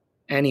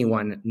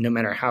anyone, no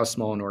matter how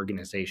small an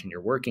organization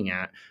you're working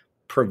at,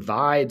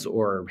 provides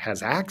or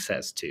has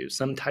access to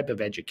some type of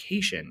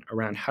education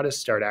around how to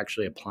start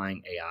actually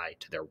applying AI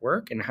to their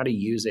work and how to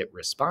use it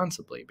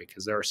responsibly,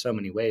 because there are so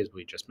many ways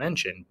we just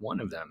mentioned, one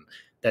of them,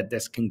 that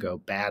this can go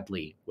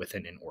badly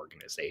within an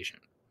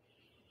organization.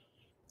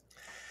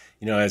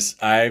 As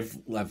I've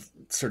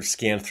sort of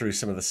scanned through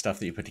some of the stuff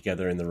that you put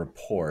together in the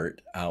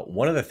report,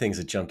 one of the things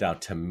that jumped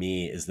out to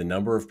me is the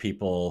number of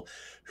people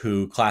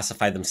who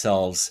classify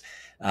themselves.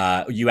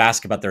 You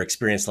ask about their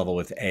experience level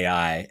with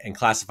AI and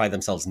classify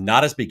themselves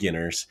not as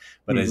beginners,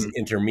 but as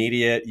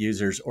intermediate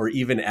users or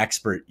even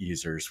expert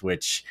users,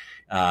 which,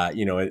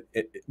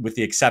 with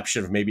the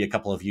exception of maybe a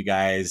couple of you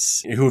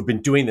guys who have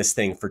been doing this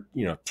thing for,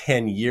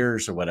 10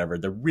 years or whatever,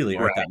 there really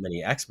aren't that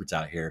many experts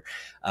out here.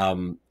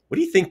 What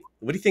do you think?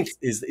 What do you think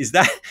is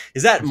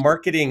that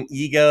marketing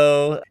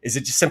ego? Is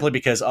it just simply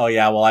because, oh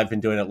yeah, well I've been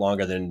doing it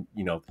longer than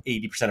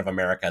 80% of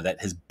America that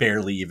has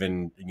barely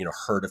even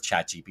heard of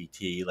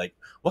ChatGPT? Like,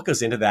 what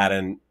goes into that?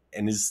 And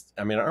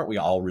aren't we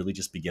all really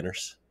just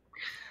beginners?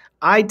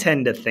 I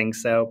tend to think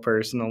so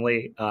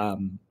personally,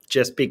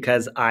 just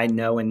because I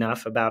know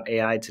enough about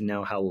AI to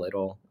know how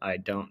little I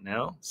don't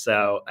know.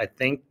 So I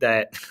think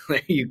that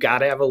you got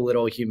to have a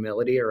little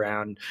humility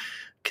around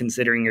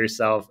considering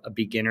yourself a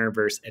beginner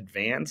versus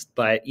advanced.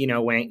 But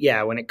when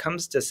it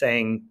comes to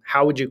saying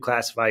how would you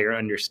classify your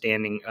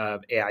understanding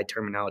of AI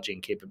terminology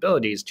and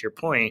capabilities, to your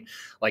point,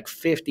 like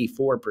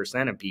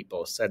 54% of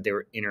people said they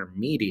were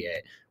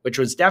intermediate, which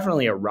was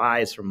definitely a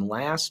rise from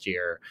last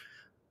year.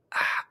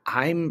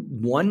 I'm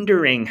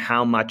wondering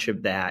how much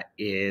of that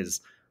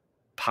is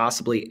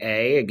possibly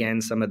again,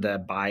 some of the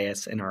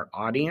bias in our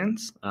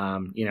audience.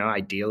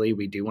 Ideally,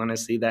 we do want to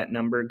see that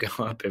number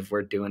go up if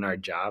we're doing our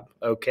job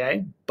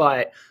okay.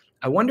 But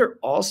I wonder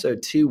also,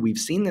 too, we've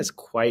seen this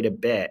quite a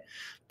bit.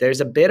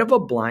 There's a bit of a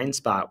blind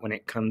spot when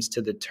it comes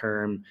to the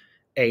term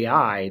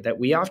AI that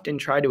we often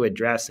try to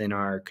address in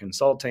our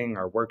consulting,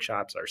 our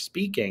workshops, our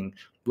speaking,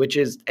 which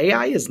is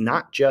AI is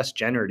not just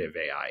generative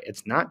AI.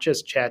 It's not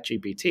just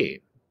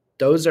ChatGPT.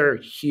 Those are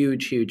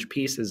huge, huge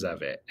pieces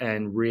of it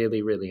and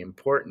really, really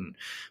important.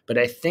 But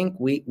I think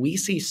we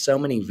see so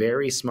many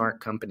very smart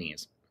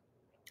companies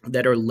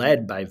that are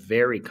led by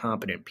very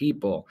competent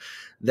people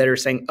that are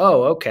saying,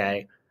 oh,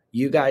 okay,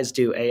 you guys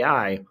do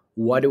AI.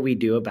 What do we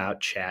do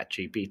about Chat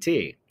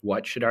GPT?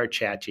 What should our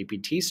Chat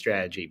GPT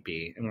strategy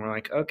be? And we're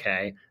like,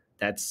 okay,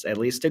 that's at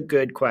least a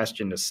good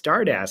question to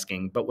start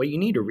asking. But what you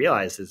need to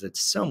realize is it's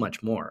so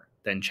much more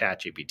than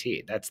Chat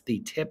GPT. That's the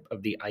tip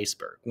of the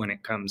iceberg when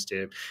it comes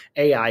to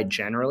AI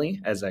generally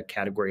as a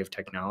category of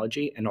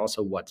technology and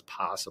also what's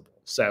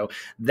possible. So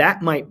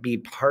that might be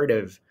part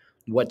of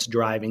what's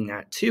driving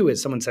that too.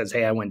 Is someone says,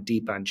 hey, I went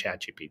deep on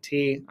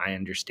ChatGPT. I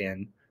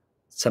understand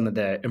some of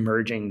the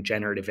emerging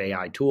generative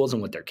AI tools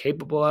and what they're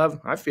capable of.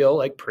 I feel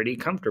like pretty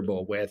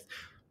comfortable with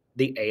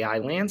the AI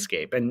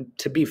landscape. And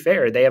to be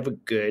fair, they have a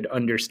good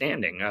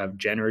understanding of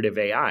generative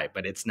AI,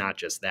 but it's not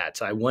just that.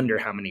 So I wonder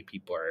how many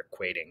people are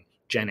equating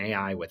Gen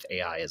AI with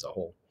AI as a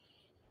whole.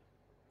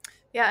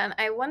 Yeah, and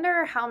I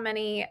wonder how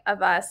many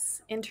of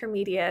us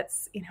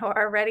intermediates,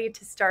 are ready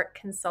to start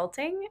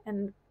consulting.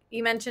 And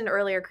you mentioned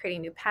earlier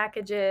creating new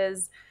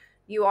packages.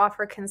 You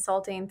offer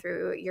consulting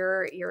through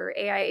your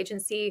AI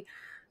agency.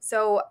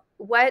 So,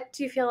 what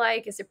do you feel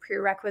like is a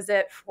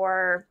prerequisite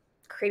for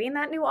creating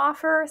that new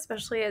offer,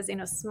 especially as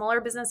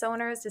smaller business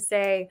owners, to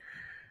say,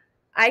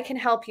 I can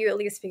help you at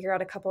least figure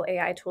out a couple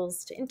AI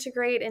tools to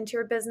integrate into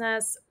your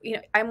business.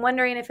 I'm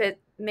wondering if it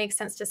makes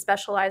sense to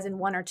specialize in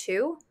one or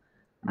two,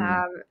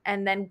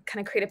 and then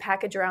kind of create a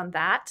package around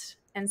that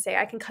and say,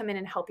 I can come in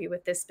and help you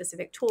with this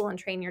specific tool and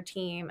train your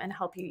team and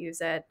help you use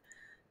it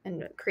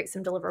and create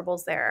some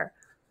deliverables there.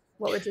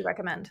 What would you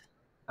recommend?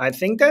 I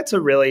think that's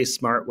a really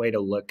smart way to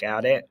look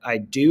at it. I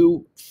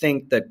do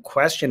think the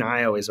question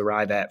I always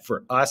arrive at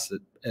for us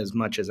as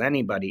much as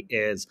anybody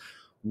is,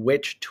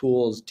 which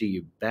tools do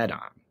you bet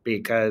on?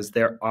 Because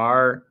there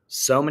are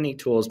so many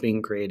tools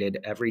being created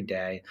every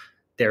day.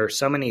 There are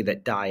so many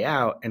that die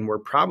out, and we're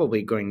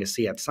probably going to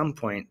see at some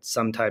point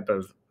some type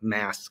of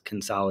mass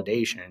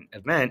consolidation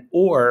event,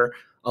 or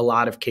a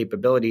lot of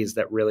capabilities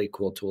that really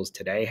cool tools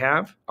today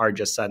have are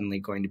just suddenly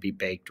going to be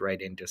baked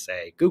right into,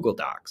 say, Google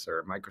Docs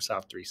or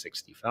Microsoft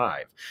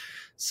 365.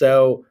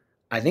 So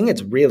I think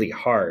it's really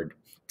hard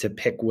to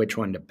pick which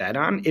one to bet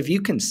on. If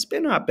you can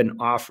spin up an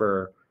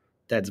offer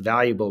that's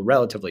valuable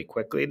relatively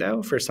quickly,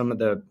 though, for some of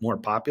the more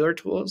popular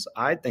tools,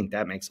 I think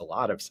that makes a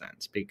lot of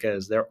sense,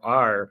 because there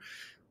are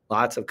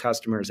lots of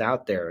customers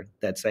out there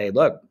that say,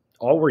 look,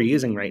 all we're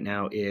using right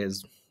now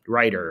is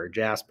Writer or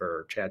Jasper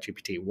or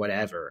ChatGPT,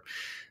 whatever.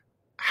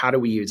 How do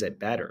we use it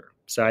better?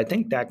 So I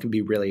think that can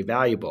be really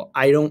valuable.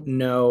 I don't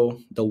know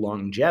the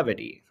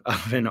longevity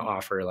of an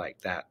offer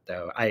like that,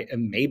 though.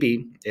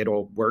 Maybe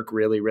it'll work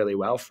really, really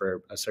well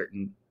for a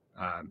certain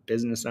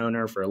business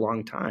owner for a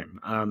long time.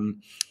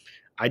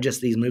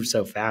 These move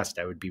so fast,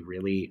 I would be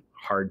really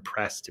hard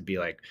pressed to be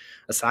like,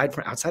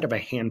 outside of a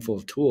handful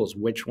of tools,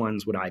 which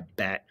ones would I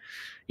bet,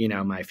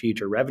 my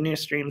future revenue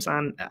streams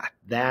on?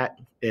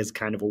 That is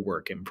kind of a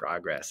work in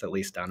progress, at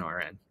least on our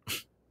end.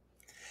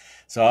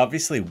 So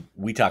obviously,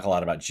 we talk a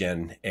lot about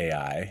Gen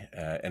AI,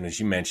 and as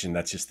you mentioned,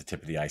 that's just the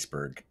tip of the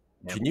iceberg.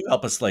 Yep. Can you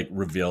help us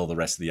reveal the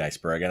rest of the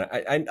iceberg?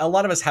 And a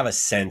lot of us have a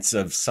sense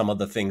of some of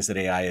the things that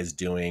AI is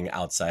doing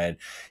outside.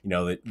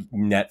 That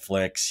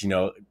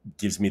Netflix,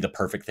 gives me the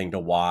perfect thing to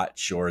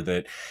watch, or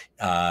that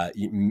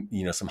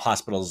some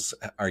hospitals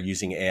are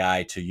using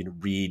AI to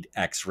read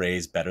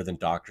X-rays better than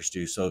doctors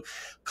do. So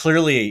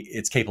clearly,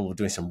 it's capable of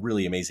doing some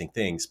really amazing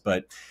things.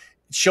 But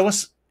show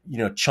us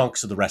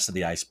chunks of the rest of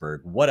the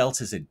iceberg. What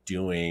else is it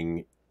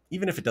doing,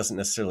 even if it doesn't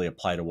necessarily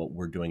apply to what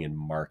we're doing in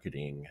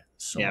marketing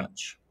so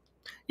much?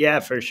 Yeah,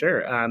 for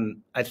sure.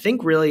 I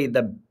think really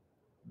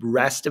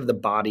rest of the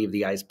body of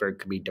the iceberg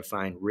could be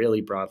defined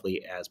really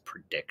broadly as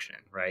prediction,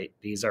 right?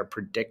 These are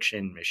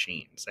prediction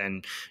machines.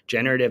 And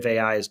generative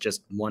AI is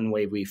just one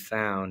way we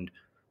found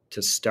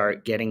to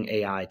start getting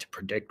AI to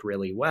predict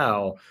really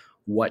well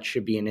what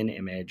should be in an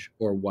image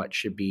or what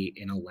should be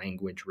in a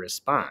language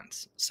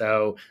response.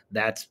 So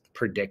that's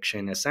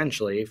prediction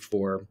essentially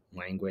for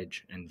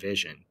language and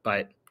vision.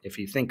 But if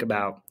you think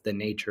about the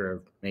nature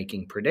of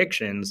making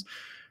predictions,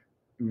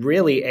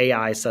 really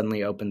AI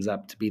suddenly opens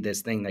up to be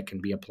this thing that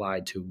can be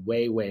applied to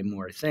way, way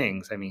more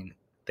things. I mean,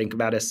 think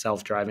about a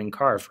self-driving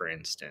car, for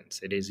instance.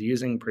 It is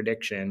using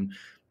prediction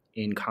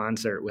in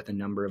concert with a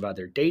number of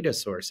other data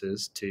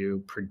sources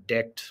to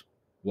predict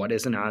what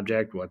is an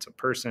object, what's a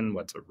person,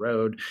 what's a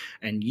road,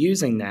 and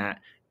using that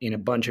in a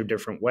bunch of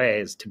different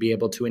ways to be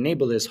able to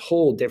enable this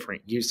whole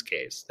different use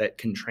case that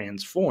can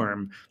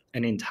transform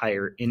an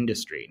entire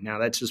industry. Now,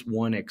 that's just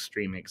one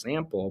extreme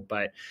example,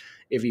 but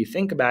if you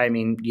think about it, I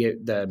mean,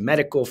 the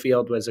medical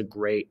field was a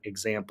great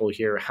example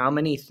here. How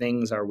many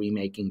things are we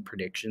making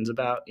predictions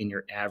about in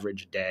your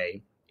average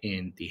day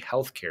in the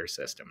healthcare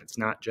system? It's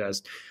not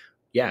just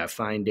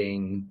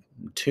finding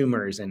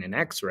tumors in an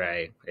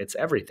x-ray. It's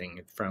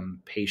everything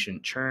from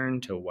patient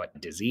churn to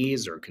what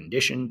disease or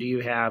condition do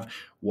you have,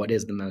 what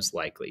is the most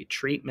likely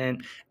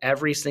treatment.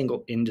 Every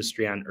single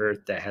industry on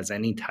earth that has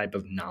any type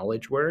of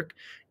knowledge work,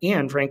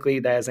 and frankly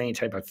that has any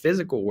type of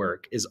physical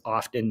work, is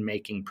often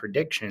making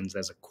predictions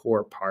as a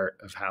core part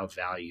of how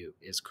value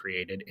is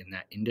created in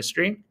that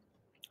industry.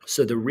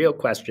 So the real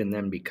question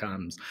then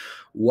becomes,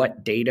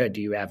 what data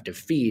do you have to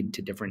feed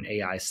to different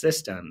AI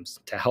systems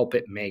to help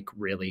it make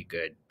really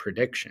good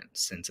predictions,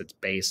 since it's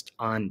based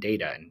on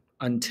data? And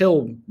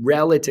until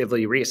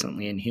relatively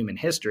recently in human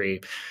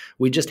history,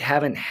 we just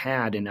haven't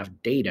had enough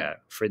data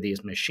for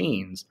these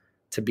machines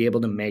to be able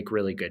to make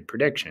really good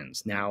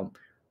predictions. Now,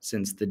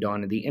 since the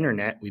dawn of the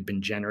internet, we've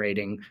been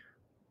generating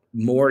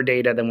more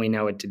data than we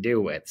know what to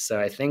do with.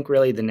 So I think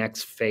really the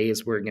next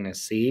phase we're going to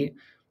see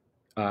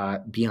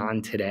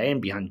beyond today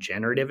and beyond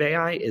generative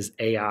AI is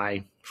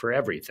AI for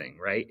everything,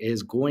 right?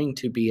 Is going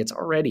to be, it's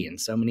already in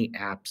so many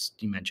apps.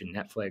 You mentioned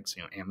Netflix,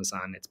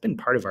 Amazon. It's been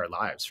part of our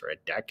lives for a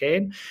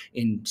decade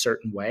in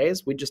certain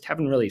ways. We just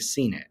haven't really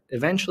seen it.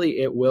 Eventually,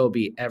 it will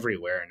be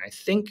everywhere. And I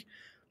think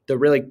the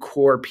really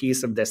core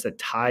piece of this that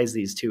ties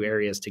these two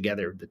areas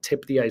together, the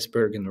tip of the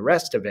iceberg and the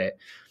rest of it,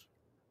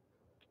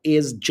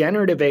 is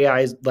generative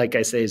AI, like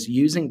I say, is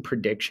using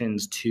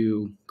predictions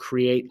to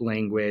create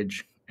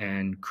language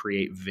and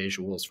create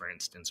visuals, for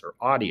instance, or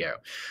audio.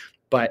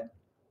 But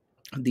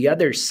the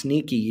other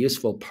sneaky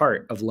useful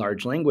part of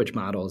large language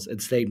models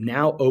is they've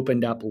now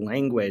opened up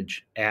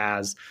language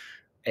as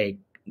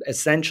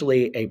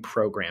essentially a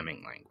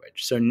programming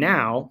language. So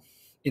now,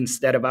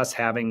 instead of us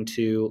having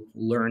to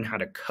learn how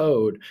to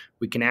code,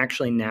 we can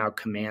actually now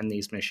command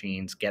these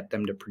machines, get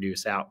them to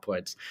produce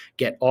outputs,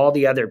 get all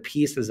the other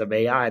pieces of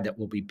AI that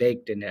will be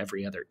baked into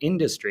every other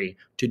industry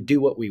to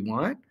do what we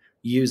want,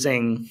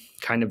 using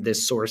kind of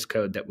this source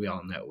code that we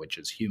all know, which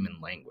is human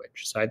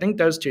language. So I think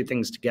those two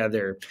things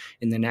together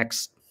in the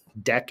next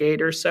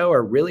decade or so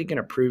are really going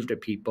to prove to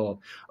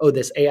people, oh,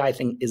 this AI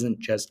thing isn't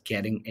just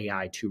getting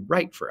AI to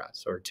write for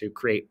us or to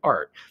create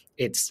art.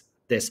 It's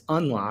this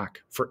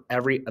unlock for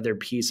every other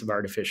piece of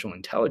artificial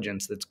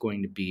intelligence that's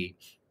going to be,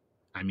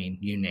 I mean,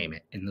 you name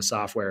it, in the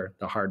software,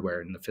 the hardware,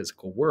 and the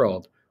physical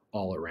world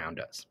all around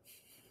us.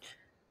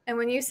 And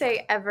when you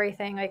say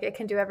everything, like it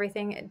can do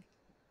everything,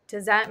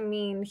 does that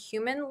mean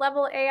human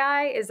level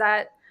AI? Is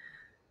that,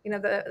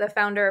 the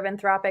founder of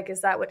Anthropic,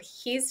 is that what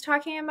he's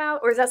talking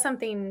about? Or is that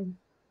something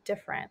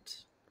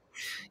different?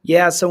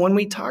 Yeah, so when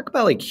we talk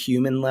about like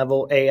human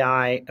level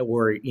AI,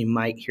 or you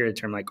might hear a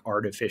term like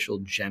artificial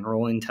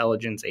general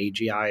intelligence,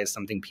 AGI, is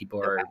something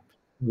people are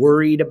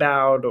worried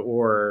about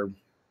or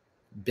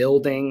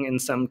building in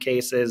some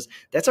cases.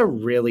 That's a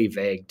really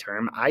vague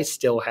term. I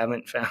still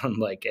haven't found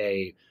like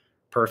a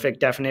perfect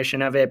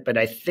definition of it, but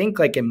I think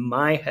like in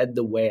my head,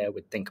 the way I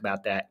would think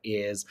about that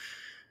is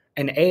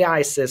an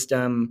AI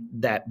system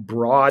that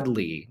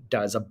broadly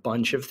does a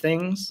bunch of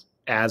things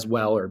as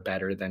well or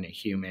better than a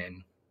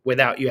human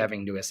without you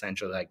having to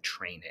essentially like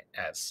train it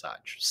as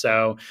such.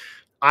 So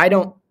I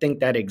don't think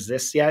that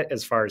exists yet,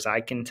 as far as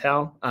I can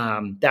tell.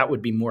 That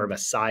would be more of a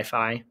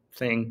sci-fi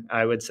thing,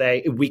 I would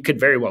say. We could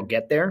very well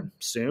get there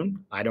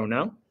soon. I don't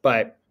know.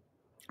 But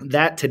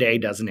that today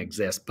doesn't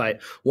exist.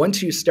 But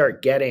once you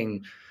start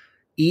getting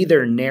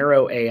either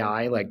narrow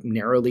AI, like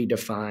narrowly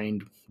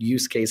defined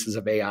use cases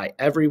of AI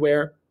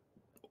everywhere,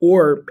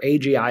 or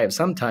AGI of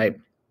some type,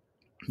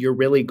 you're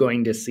really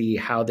going to see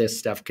how this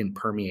stuff can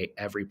permeate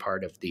every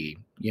part of the,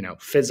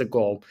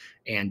 physical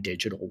and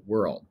digital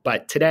world.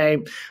 But today,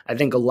 I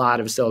think a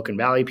lot of Silicon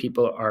Valley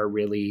people are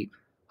really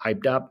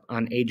hyped up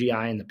on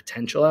AGI and the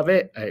potential of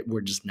it. We're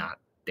just not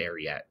there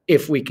yet.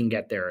 If we can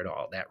get there at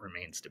all, that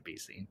remains to be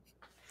seen.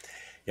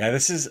 Yeah,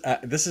 this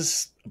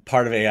is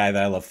part of AI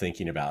that I love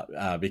thinking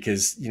about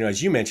because,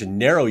 as you mentioned,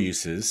 narrow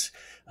uses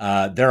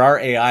there are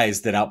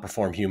AIs that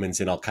outperform humans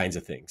in all kinds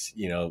of things.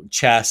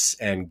 Chess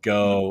and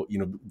Go.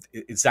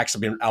 It's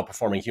actually been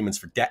outperforming humans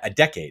for a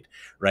decade,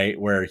 right?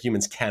 Where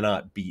humans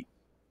cannot beat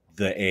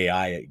the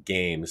AI at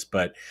games.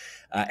 But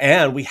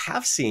and we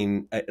have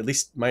seen, at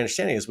least my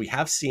understanding is, we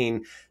have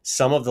seen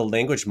some of the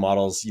language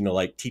models,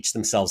 like teach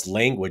themselves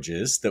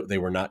languages that they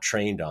were not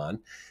trained on.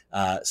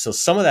 So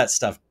some of that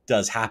stuff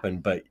does happen,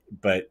 but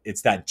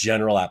it's that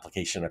general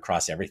application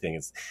across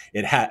everything.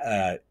 An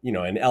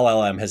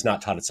LLM has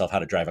not taught itself how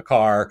to drive a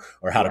car,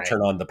 or how to Right.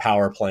 turn on the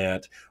power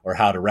plant, or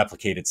how to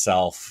replicate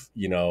itself,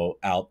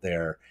 out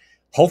there.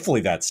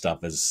 Hopefully that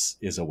stuff is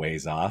a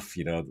ways off.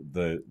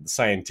 The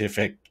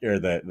scientific, or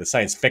the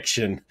science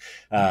fiction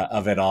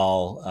of it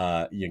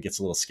all, gets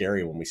a little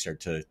scary when we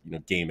start to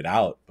game it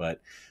out.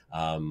 But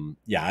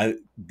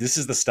this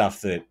is the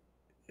stuff that,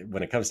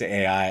 when it comes to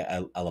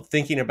AI, I love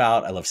thinking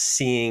about. I love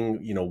seeing,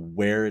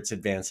 where it's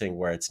advancing,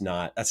 where it's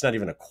not. That's not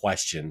even a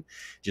question.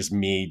 Just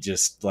me,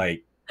 just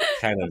like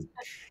kind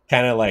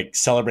of like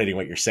celebrating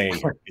what you're saying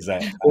here,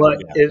 because Well,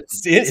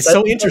 it's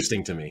so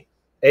interesting to me.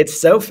 It's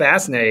so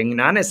fascinating. And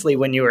honestly,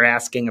 when you were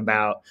asking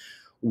about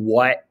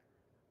what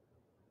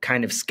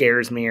kind of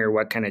scares me or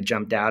what kind of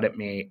jumped out at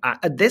me,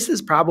 this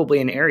is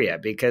probably an area,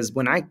 because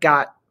when I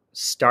got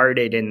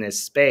started in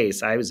this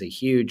space, I was a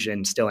huge,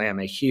 and still am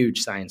a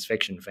huge, science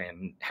fiction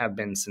fan, have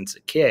been since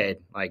a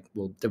kid. Like,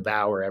 will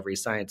devour every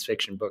science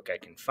fiction book I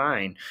can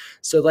find.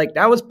 So like,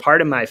 that was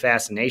part of my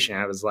fascination.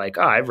 I was like,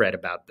 oh, I've read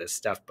about this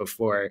stuff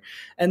before.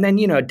 And then,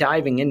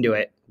 diving into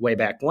it way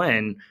back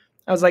when,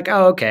 I was like,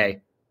 oh,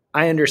 okay,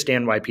 I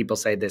understand why people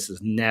say this is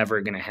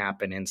never going to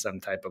happen in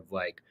some type of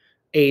like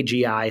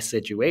AGI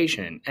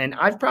situation. And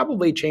I've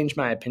probably changed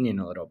my opinion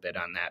a little bit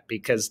on that,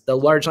 because the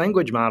large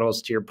language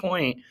models, to your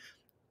point,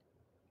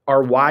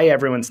 are why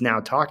everyone's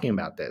now talking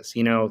about this.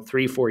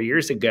 3-4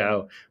 years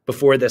ago,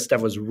 before this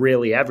stuff was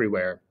really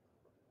everywhere,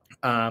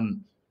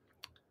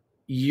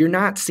 you're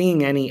not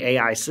seeing any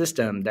AI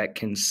system that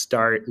can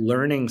start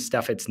learning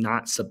stuff it's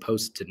not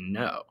supposed to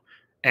know.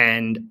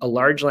 And a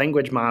large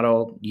language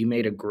model, you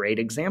made a great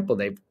example.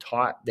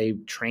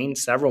 They've trained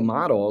several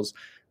models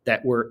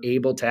that were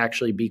able to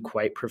actually be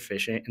quite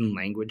proficient in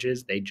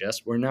languages they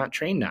just were not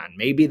trained on.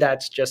 Maybe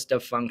that's just a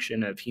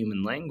function of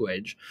human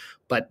language,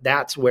 but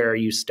that's where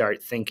you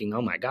start thinking,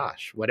 oh my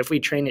gosh, what if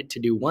we train it to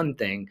do one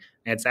thing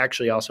and it's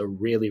actually also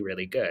really,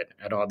 really good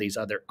at all these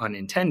other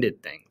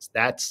unintended things?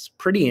 That's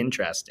pretty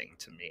interesting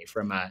to me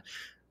from a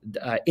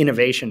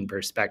innovation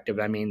perspective.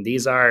 I mean,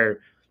 these are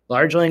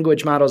large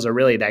language models are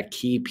really that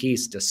key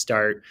piece to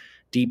start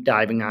deep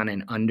diving on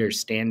and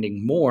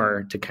understanding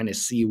more, to kind of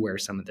see where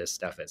some of this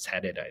stuff is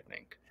headed, I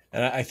think.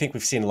 And I think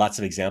we've seen lots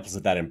of examples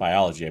of that in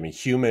biology. I mean,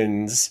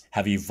 humans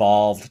have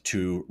evolved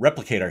to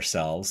replicate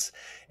ourselves.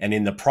 And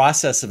in the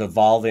process of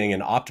evolving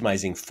and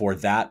optimizing for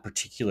that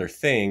particular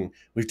thing,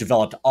 we've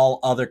developed all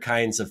other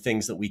kinds of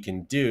things that we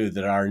can do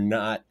that are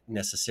not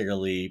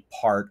necessarily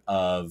part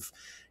of,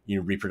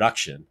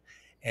 reproduction.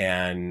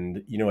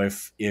 And,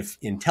 if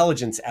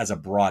intelligence as a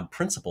broad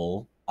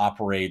principle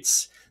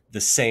operates the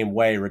same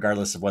way,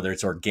 regardless of whether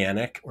it's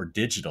organic or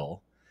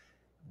digital,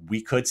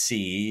 we could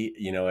see,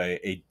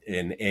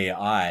 an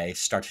AI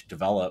start to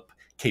develop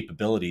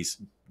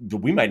capabilities that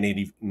we might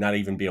not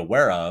even be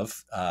aware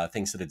of,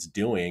 things that it's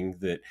doing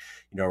that,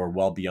 are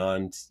well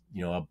beyond,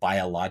 a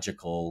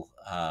biological,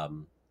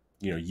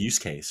 use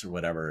case or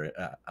whatever.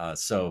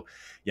 So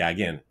yeah,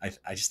 again,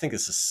 I just think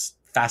this is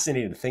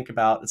fascinating to think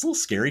about. It's a little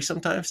scary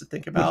sometimes to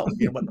think about,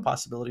 what the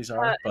possibilities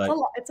are, but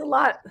It's a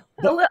lot.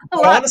 but, A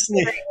but lot.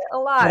 honestly, A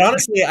lot.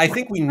 I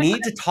think we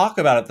need to talk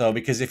about it, though,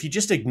 because if you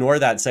just ignore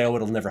that and say, "Oh,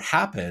 it'll never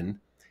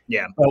happen,"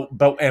 Yeah.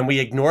 and we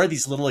ignore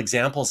these little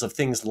examples of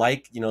things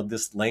like,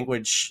 this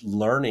language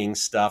learning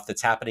stuff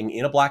that's happening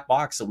in a black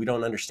box, that we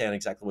don't understand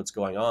exactly what's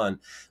going on,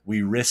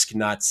 we risk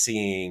not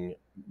seeing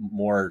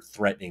more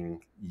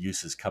threatening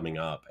uses coming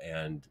up.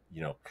 And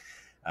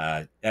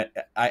I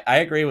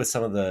agree with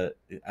some of the.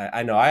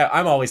 I know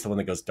I'm always the one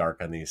that goes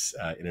dark on these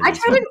interviews. I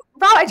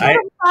try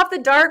to put off the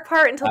dark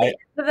part until the end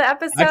of the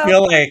episode.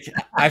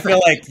 I feel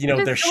like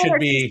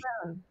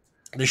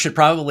there should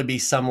probably be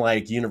some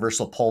like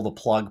universal pull the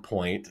plug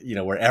point,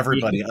 where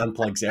everybody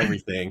unplugs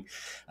everything.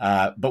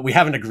 But we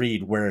haven't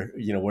agreed where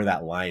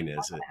that line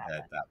is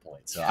at that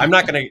point. So I'm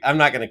not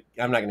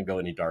gonna go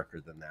any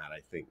darker than that.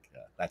 I think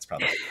that's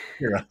probably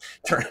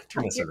turn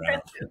us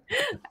around.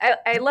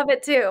 I love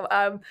it too.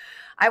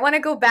 I want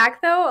to go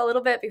back though a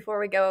little bit before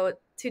we go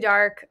too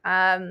dark.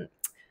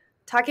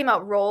 Talking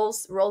about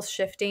roles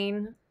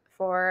shifting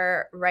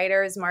for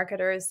writers,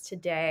 marketers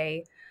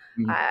today.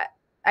 Mhm.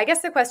 I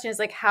guess the question is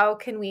like, how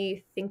can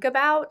we think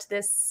about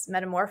this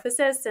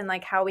metamorphosis, and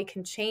like how we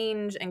can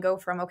change and go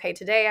from, okay,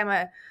 today I'm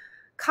a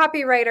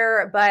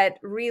copywriter, but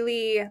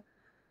really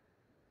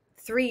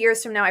 3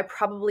 years from now, I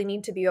probably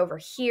need to be over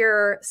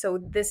here. So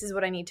this is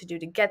what I need to do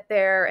to get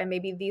there. And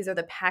maybe these are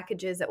the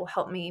packages that will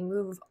help me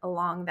move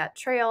along that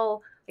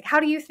trail. Like, how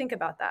do you think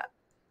about that?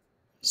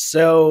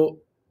 So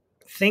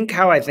think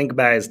how I think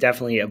about it is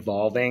definitely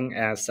evolving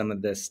as some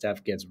of this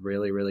stuff gets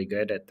really, really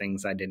good at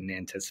things I didn't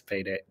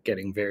anticipate it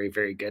getting very,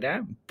 very good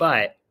at.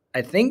 But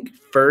I think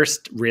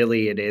first,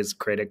 really, it is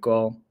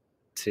critical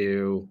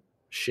to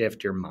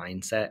shift your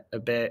mindset a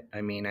bit.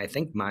 I mean, I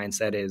think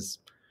mindset is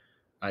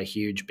a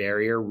huge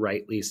barrier,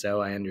 rightly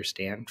so. I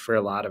understand for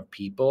a lot of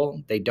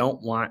people, they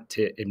don't want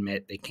to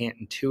admit, they can't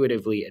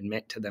intuitively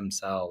admit to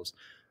themselves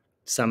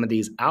some of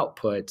these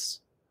outputs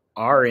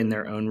are in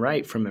their own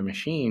right from a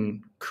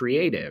machine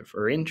creative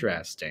or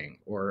interesting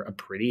or a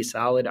pretty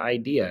solid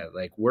idea.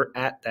 Like we're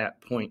at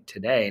that point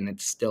today and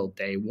it's still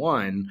day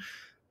one.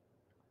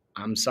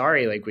 I'm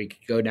sorry, like we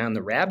could go down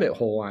the rabbit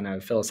hole on a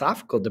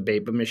philosophical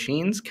debate, but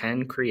machines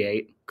can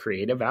create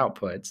creative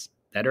outputs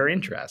that are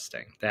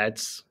interesting.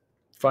 That's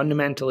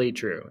fundamentally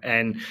true.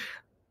 And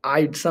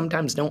I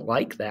sometimes don't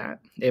like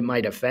that. It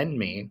might offend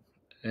me,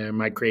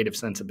 my creative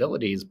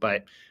sensibilities,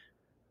 but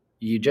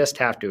you just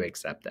have to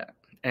accept that.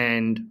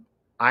 And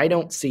I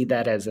don't see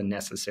that as a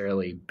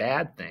necessarily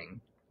bad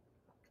thing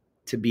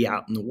to be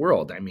out in the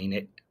world. I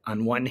mean,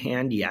 on one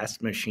hand,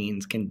 yes,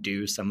 machines can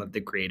do some of the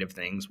creative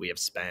things we have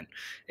spent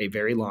a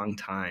very long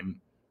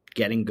time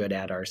getting good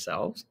at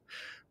ourselves.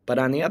 But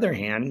on the other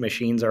hand,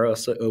 machines are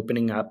also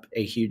opening up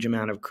a huge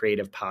amount of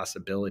creative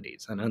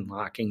possibilities and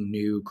unlocking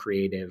new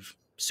creative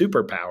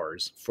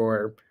superpowers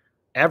for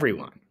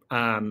everyone.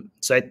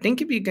 So I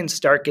think if you can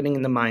start getting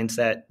in the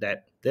mindset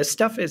that this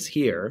stuff is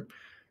here,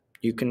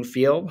 you can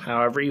feel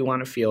however you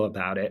want to feel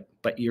about it,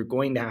 but you're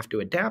going to have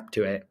to adapt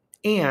to it.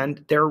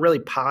 And there are really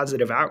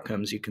positive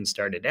outcomes you can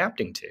start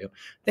adapting to.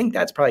 I think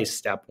that's probably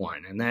step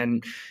one. And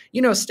then,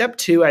 step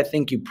two, I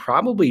think you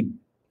probably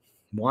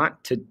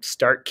want to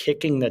start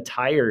kicking the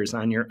tires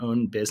on your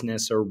own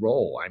business or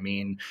role. I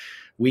mean,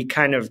 we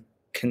kind of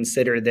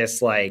consider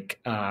this like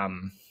a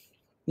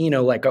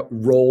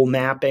role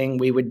mapping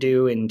we would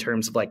do in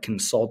terms of like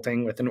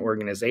consulting with an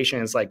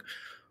organization. It's like,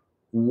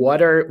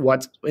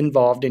 what's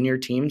involved in your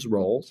team's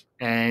roles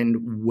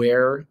and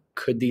where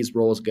could these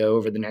roles go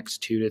over the next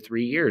 2 to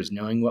 3 years,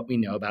 knowing what we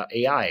know about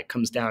AI. It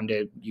comes down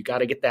to you got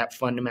to get that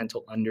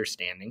fundamental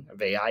understanding of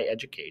AI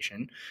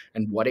education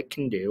and what it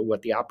can do,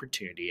 what the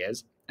opportunity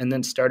is, and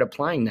then start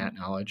applying that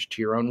knowledge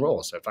to your own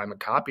role. So if I'm a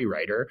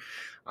copywriter,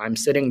 I'm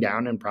sitting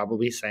down and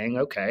probably saying,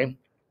 okay,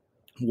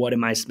 what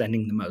am I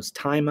spending the most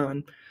time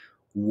on?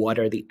 What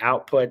are the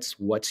outputs?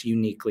 What's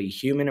uniquely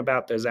human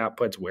about those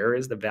outputs? Where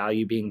is the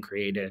value being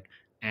created?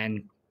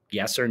 And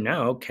yes or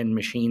no, can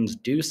machines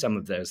do some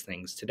of those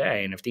things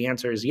today? And if the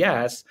answer is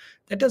yes,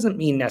 that doesn't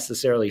mean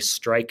necessarily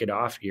strike it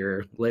off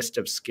your list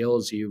of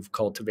skills you've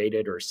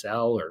cultivated or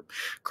sell or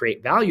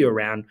create value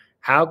around.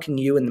 How can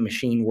you and the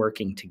machine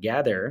working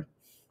together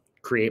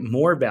create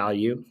more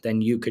value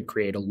than you could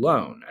create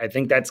alone? I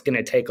think that's going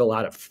to take a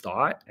lot of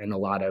thought and a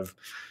lot of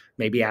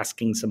maybe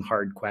asking some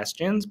hard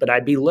questions, but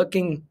I'd be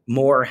looking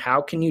more,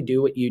 how can you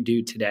do what you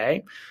do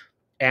today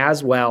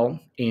as well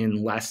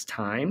in less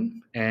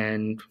time?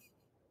 And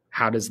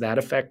how does that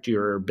affect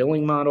your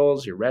billing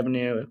models, your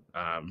revenue,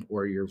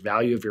 or your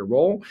value of your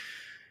role?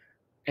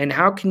 And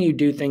how can you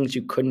do things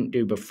you couldn't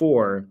do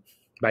before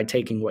by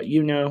taking what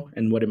you know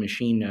and what a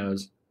machine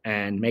knows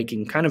and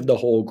making kind of the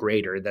whole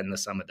greater than the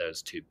sum of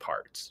those two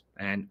parts?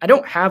 And I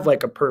don't have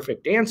like a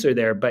perfect answer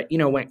there, but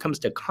when it comes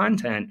to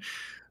content,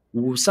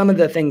 some of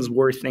the things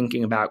we're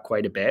thinking about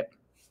quite a bit,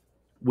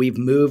 we've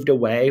moved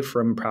away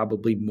from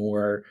probably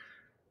more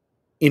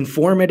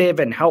informative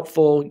and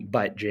helpful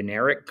but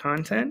generic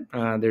content.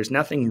 There's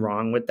nothing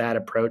wrong with that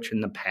approach in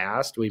the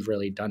past. We've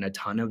really done a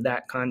ton of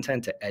that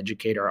content to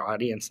educate our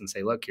audience and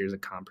say, look, here's a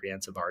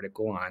comprehensive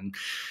article on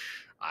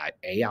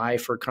AI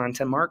for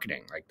content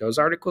marketing. Like those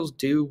articles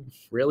do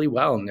really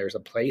well and there's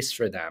a place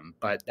for them.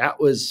 But that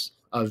was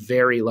a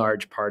very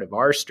large part of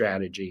our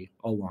strategy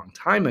a long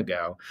time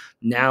ago.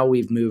 Now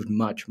we've moved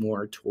much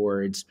more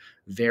towards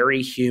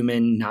very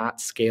human, not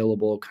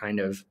scalable kind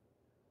of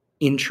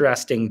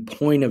interesting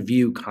point of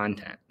view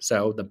content.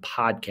 So the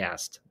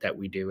podcast that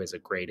we do is a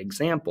great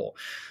example.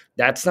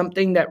 That's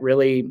something that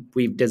really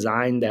we've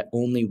designed that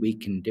only we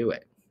can do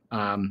it.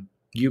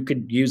 You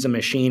could use a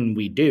machine,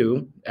 we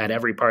do, at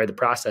every part of the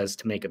process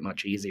to make it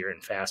much easier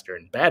and faster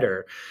and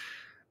better,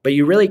 but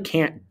you really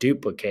can't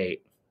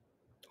duplicate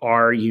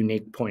our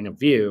unique point of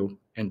view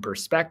and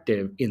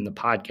perspective in the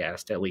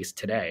podcast, at least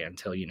today,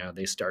 until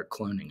they start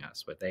cloning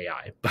us with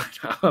AI. But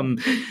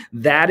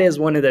that is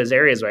one of those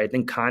areas where I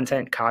think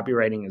content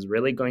copywriting is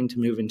really going to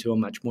move into a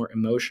much more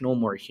emotional,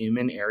 more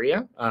human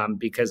area,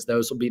 because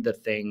those will be the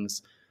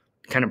things,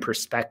 kind of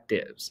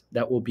perspectives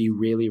that will be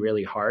really,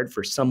 really hard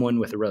for someone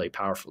with a really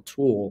powerful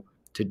tool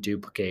to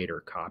duplicate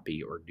or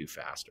copy or do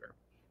faster.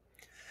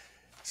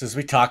 So as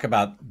we talk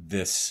about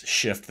this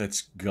shift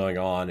that's going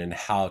on and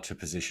how to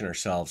position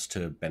ourselves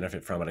to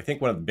benefit from it, I think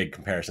one of the big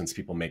comparisons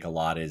people make a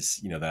lot is,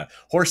 the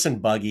horse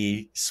and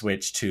buggy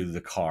switch to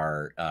the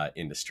car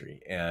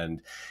industry.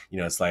 And,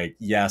 it's like,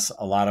 yes,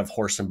 a lot of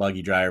horse and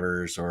buggy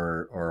drivers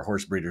or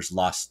horse breeders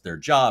lost their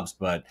jobs,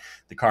 but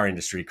the car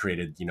industry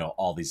created,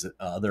 all these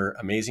other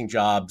amazing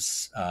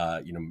jobs.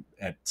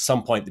 At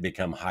some point they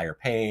become higher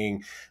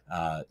paying,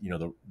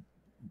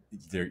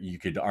 there, you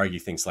could argue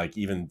things like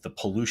even the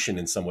pollution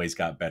in some ways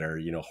got better.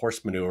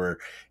 Horse manure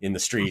in the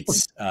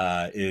streets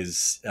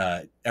is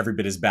every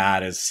bit as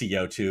bad as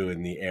CO2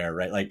 in the air,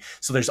 right? Like,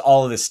 so there's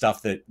all of this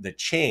stuff that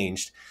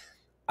changed.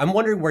 I'm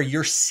wondering where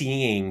you're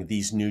seeing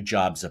these new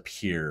jobs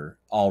appear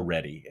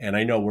already. And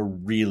I know we're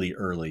really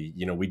early.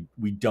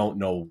 We don't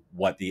know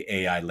what the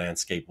AI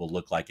landscape will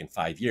look like in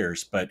 5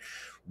 years, but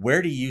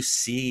where do you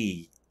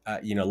see,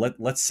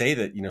 let's say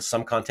that,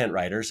 some content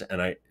writers,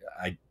 and I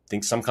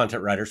think some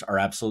content writers are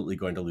absolutely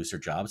going to lose their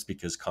jobs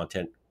because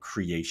content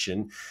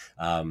creation,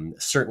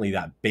 certainly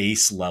that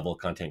base level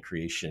content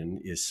creation,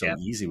 is so Yeah.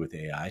 easy with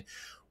AI.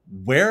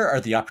 Where are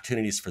the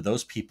opportunities for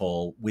those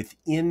people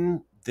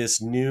within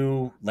this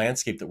new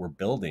landscape that we're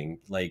building?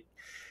 Like,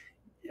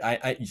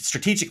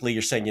 strategically,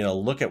 you're saying,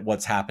 look at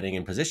what's happening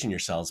and position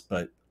yourselves,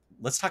 but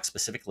let's talk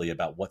specifically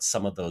about what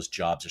some of those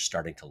jobs are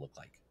starting to look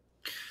like.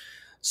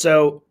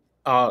 So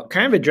I'll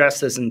kind of address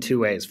this in two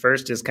ways.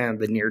 First is kind of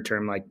the near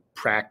term, like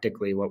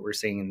practically what we're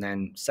seeing. And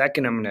then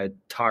second, I'm going to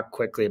talk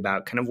quickly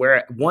about kind of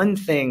where one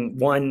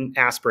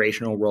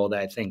aspirational role that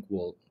I think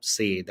we'll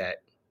see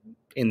that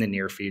in the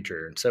near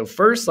future. So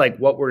first, like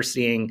what we're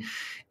seeing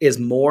is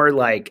more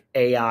like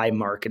AI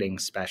marketing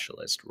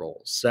specialist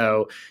roles.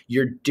 So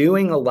you're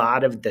achieving a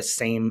lot of the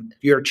same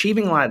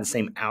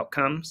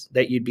outcomes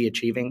that you'd be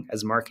achieving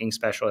as a marketing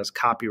specialist,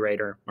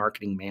 copywriter,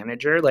 marketing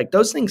manager. Like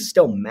those things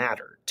still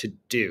matter to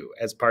do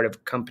as part of a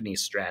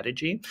company's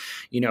strategy,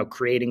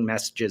 creating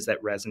messages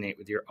that resonate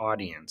with your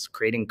audience,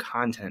 creating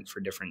content for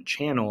different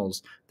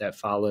channels that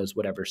follows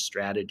whatever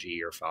strategy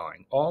you're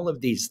following. All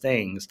of these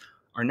things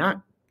are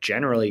not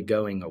generally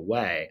going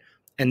away,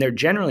 and they're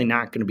generally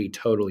not going to be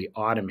totally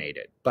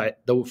automated.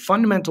 But the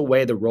fundamental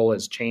way the role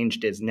has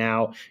changed is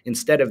now,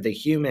 instead of the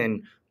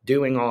human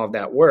doing all of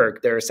that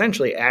work, they're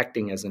essentially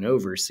acting as an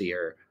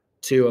overseer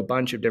to a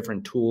bunch of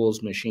different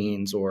tools,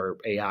 machines, or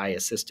AI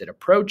assisted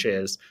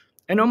approaches,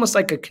 and almost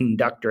like a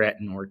conductor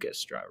at an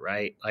orchestra,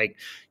 right? Like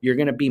you're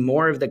going to be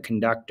more of the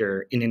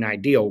conductor in an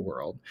ideal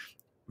world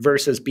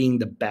versus being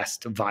the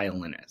best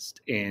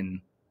violinist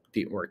in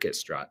the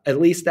orchestra.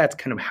 At least that's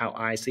kind of how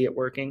I see it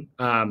working.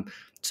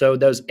 So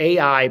those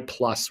AI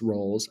plus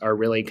roles are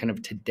really kind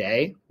of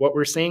today what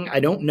we're seeing.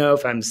 I don't know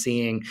if I'm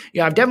seeing,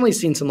 I've definitely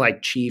seen some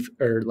like chief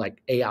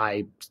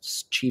AI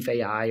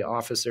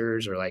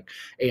officers or like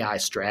AI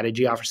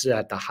strategy officers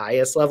at the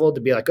highest level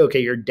to be like, okay,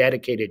 your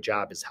dedicated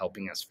job is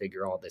helping us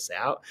figure all this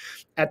out.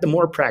 At the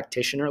more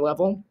practitioner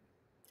level,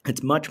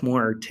 it's much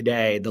more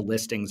today, the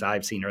listings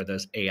I've seen are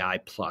those AI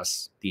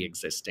plus the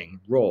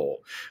existing role.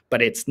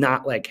 But it's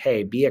not like,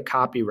 hey, be a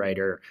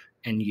copywriter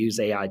and use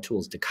AI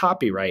tools to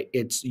copyright.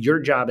 It's your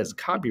job as a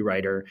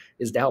copywriter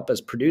is to help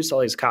us produce all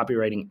these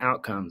copywriting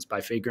outcomes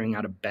by figuring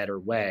out a better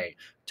way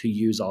to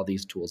use all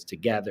these tools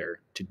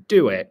together to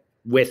do it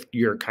with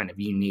your kind of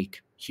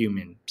unique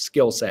human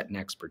skill set and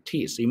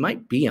expertise. So you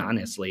might be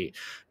honestly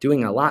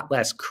doing a lot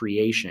less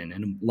creation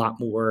and a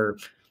lot more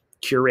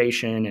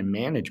curation and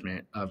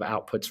management of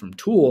outputs from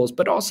tools,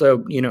 but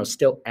also,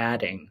 still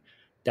adding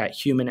that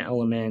human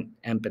element,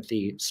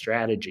 empathy,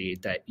 strategy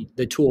that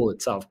the tool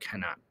itself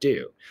cannot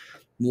do.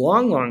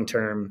 Long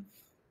term,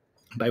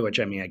 by which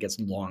I mean, I guess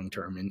long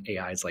term in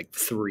AI is like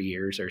 3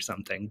 years or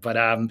something. But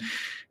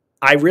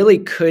I really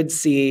could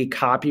see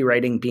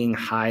copywriting being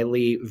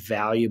highly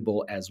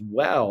valuable as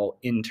well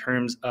in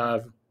terms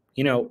of,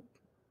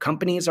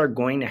 companies are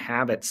going to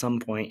have at some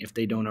point, if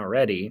they don't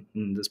already,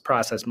 and this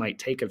process might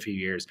take a few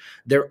years,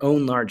 their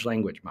own large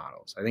language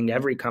models. I think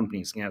every company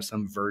is going to have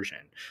some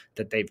version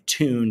that they've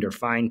tuned or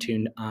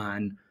fine-tuned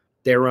on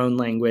their own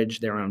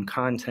language, their own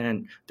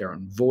content, their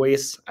own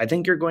voice. I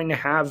think you're going to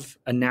have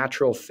a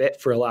natural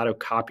fit for a lot of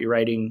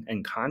copywriting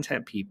and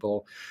content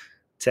people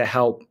to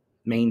help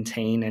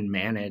maintain and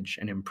manage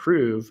and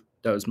improve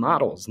those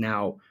models.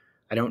 Now,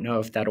 I don't know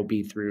if that'll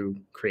be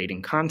through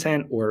creating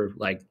content or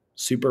like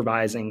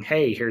supervising,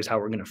 hey, here's how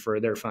we're going to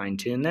further fine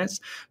tune this.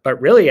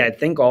 But really, I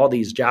think all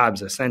these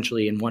jobs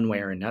essentially in one way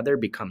or another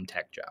become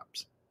tech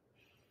jobs.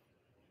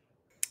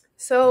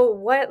 So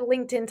what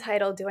LinkedIn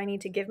title do I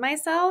need to give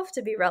myself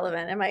to be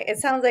relevant? It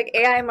sounds like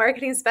AI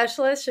marketing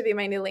specialist should be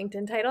my new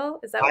LinkedIn title.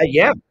 Is that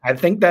Yeah, I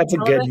think that's a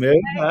good move.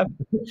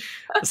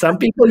 Some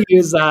people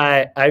use,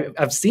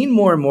 I've seen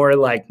more and more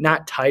like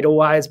not title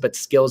wise, but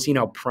skills,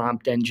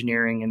 prompt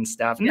engineering and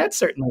stuff. And that's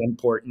certainly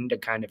important to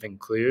kind of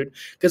include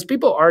because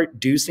people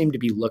do seem to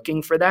be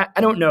looking for that.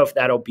 I don't know if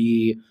that'll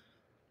be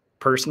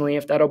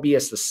a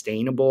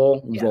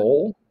sustainable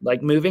role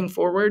like moving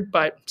forward,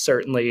 but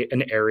certainly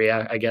an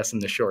area, I guess, in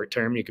the short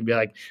term, you could be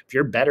like, if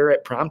you're better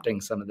at prompting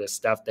some of this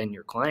stuff than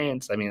your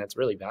clients, I mean, that's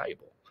really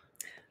valuable.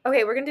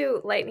 Okay, we're going to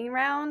do lightning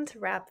round to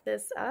wrap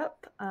this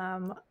up.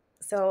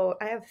 So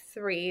I have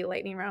 3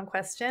 lightning round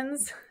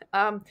questions.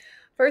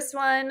 First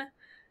one,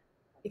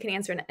 you can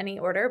answer in any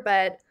order,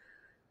 but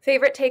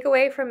favorite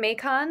takeaway from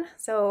MACON?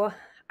 So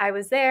I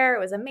was there. It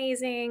was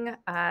amazing.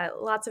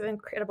 Lots of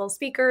incredible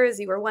speakers.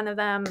 You were one of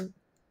them.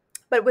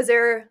 But was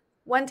there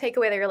one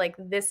takeaway that you're like,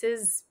 this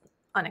is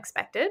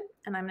unexpected,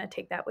 and I'm going to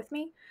take that with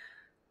me?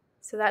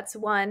 So that's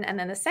one. And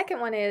then the second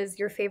one is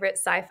your favorite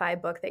sci-fi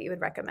book that you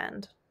would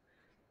recommend.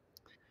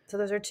 So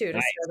those are two to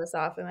Nice. start us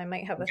off, and I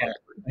might have a Yeah. third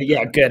one.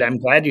 Yeah, good. I'm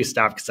glad you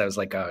stopped because I was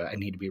like, oh, I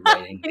need to be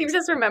writing Can you these.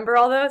 just remember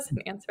all those and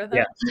answer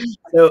Yeah. them?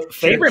 So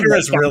favorite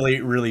Kira's book.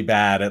 really, really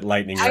bad at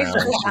lightning I'm round.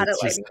 so bad at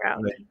It's just, lightning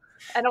round.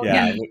 I don't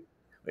yeah, get it.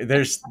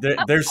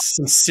 there's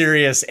some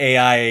serious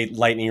AI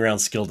lightning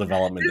round skill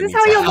development that This is needs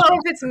how to you'll know happen.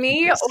 if it's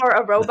me or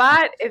a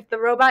robot. If the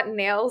robot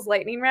nails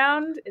lightning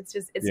round, it's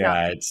not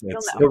Yeah, me.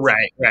 You'll know.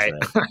 Right, that's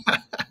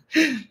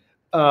right.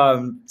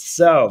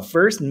 So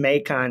first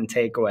Macon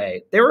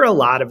takeaway. There were a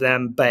lot of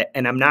them,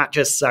 and I'm not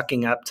just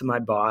sucking up to my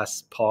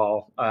boss,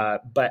 Paul,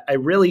 but I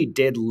really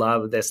did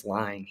love this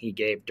line he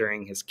gave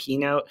during his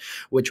keynote,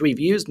 which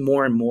we've used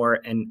more and more.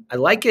 And I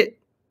like it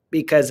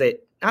because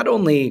it not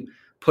only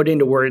put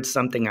into words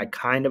something I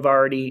kind of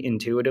already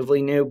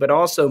intuitively knew, but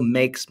also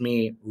makes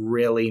me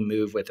really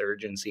move with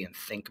urgency and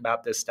think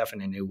about this stuff in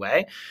a new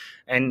way.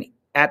 And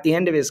at the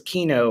end of his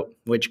keynote,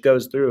 which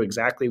goes through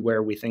exactly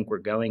where we think we're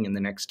going in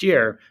the next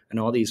year, and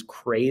all these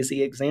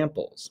crazy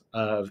examples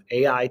of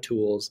AI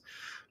tools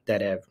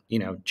that have,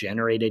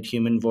 generated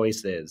human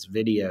voices,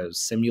 videos,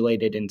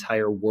 simulated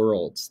entire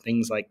worlds,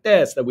 things like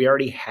this that we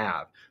already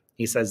have.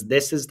 He says,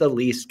 this is the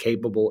least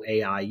capable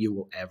AI you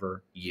will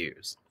ever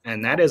use.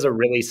 And that is a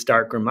really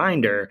stark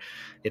reminder.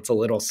 It's a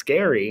little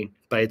scary,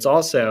 but it's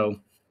also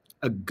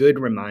a good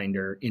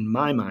reminder in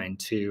my mind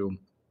to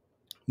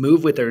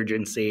move with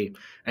urgency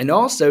and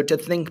also to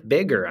think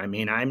bigger. I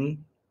mean,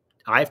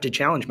 I have to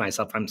challenge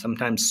myself. I'm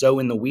sometimes so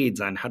in the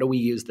weeds on how do we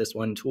use this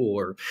one tool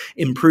or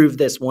improve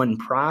this one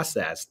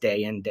process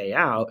day in, day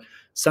out.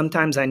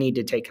 Sometimes I need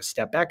to take a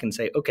step back and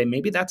say, okay,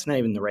 maybe that's not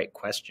even the right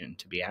question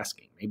to be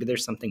asking. Maybe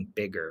there's something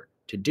bigger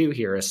to do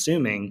here,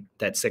 assuming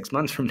that 6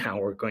 months from now,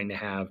 we're going to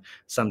have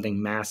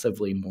something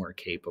massively more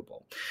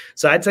capable.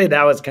 So I'd say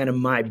that was kind of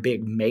my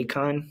big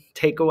Macon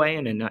takeaway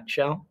in a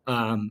nutshell.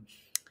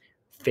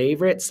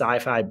 Favorite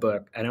sci-fi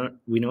book.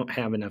 We don't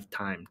have enough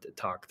time to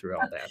talk through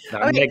all that.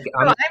 Okay,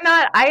 so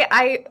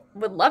I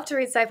would love to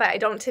read sci-fi. I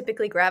don't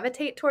typically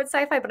gravitate towards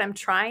sci-fi, but I'm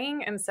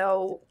trying. And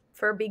so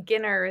for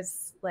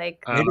beginners,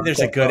 like Maybe there's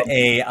a good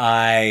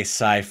AI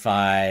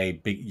sci-fi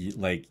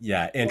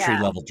entry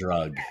level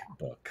drug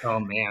book.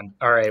 Oh man.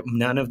 All right.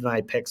 None of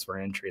my picks were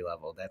entry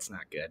level. That's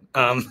not good.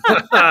 All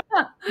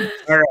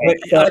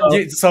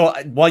right. So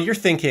while you're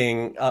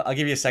thinking, I'll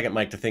give you a second,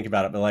 Mike, to think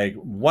about it. But like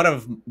one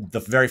of the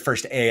very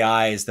first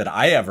AIs that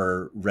I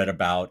ever read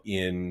about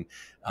in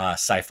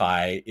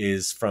sci-fi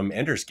is from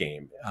Ender's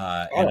Game,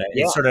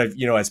 it's sort of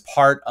as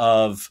part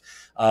of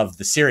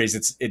the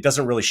series. It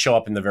doesn't really show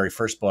up in the very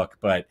first book,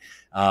 but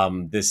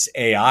this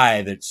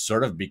AI that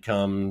sort of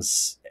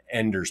becomes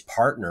Ender's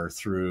partner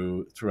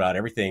throughout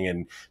everything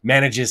and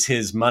manages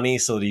his money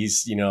so that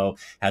he's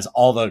has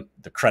all the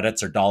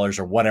credits or dollars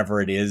or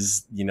whatever it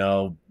is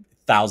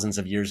thousands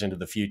of years into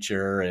the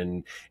future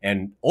and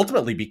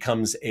ultimately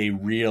becomes a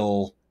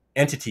real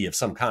entity of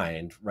some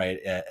kind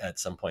right at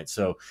some point.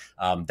 So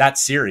that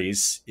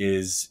series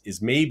is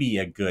maybe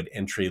a good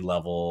entry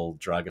level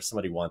drug if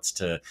somebody wants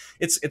to.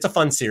 It's a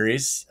fun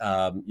series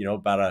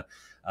about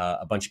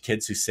a bunch of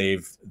kids who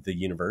save the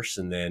universe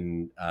and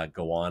then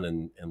go on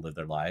and live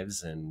their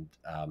lives. And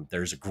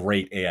there's a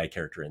great AI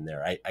character in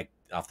there. I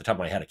off the top of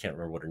my head, I can't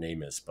remember what her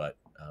name is, but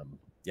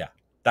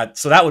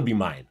that would be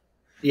mine.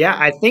 Yeah,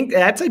 I think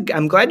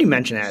I'm glad you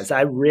mentioned that. As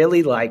I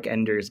really like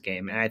Ender's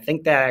Game, and I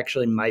think that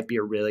actually might be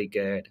a really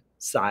good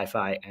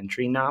sci-fi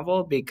entry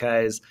novel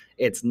because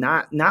it's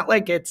not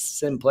like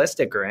it's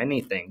simplistic or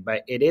anything,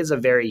 but it is a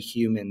very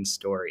human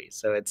story.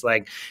 So it's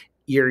like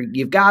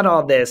you've got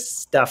all this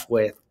stuff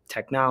with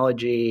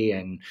technology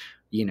and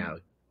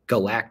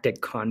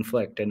galactic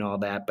conflict and all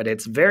that, but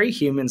it's very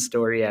human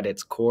story at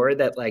its core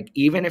that like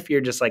even if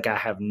you're just like I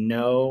have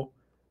no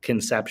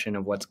conception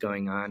of what's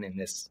going on in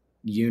this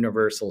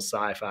universal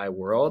sci-fi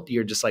world,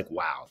 you're just like,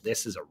 wow,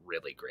 this is a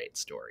really great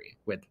story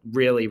with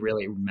really,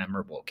 really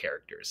memorable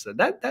characters. So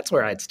that's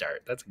where I'd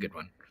start. That's a good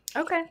one.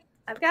 Okay,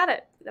 I've got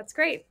it. That's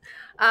great.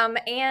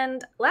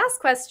 And last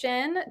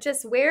question,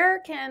 just where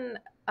can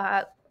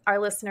our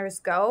listeners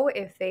go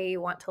if they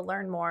want to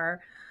learn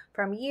more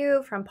from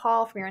you, from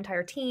Paul, from your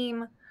entire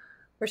team?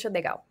 Where should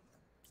they go?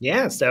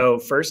 Yeah. So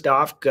first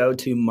off, go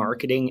to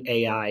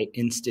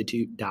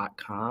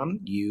marketingaiinstitute.com.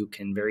 You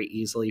can very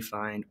easily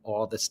find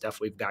all the stuff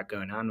we've got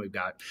going on. We've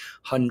got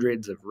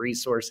hundreds of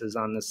resources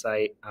on the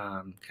site,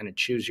 kind of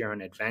choose your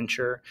own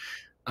adventure.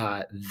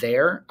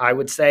 There, I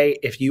would say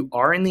if you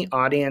are in the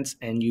audience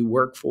and you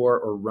work for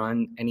or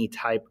run any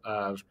type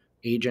of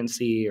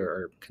agency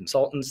or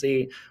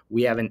consultancy,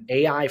 we have an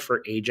AI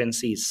for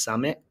Agencies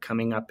Summit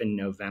coming up in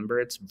November.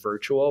 It's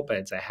virtual, but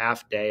it's a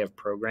half day of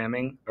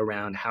programming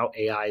around how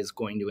AI is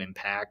going to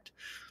impact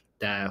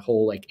the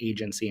whole like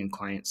agency and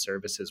client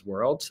services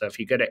world. So if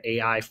you go to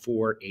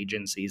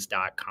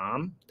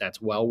ai4agencies.com,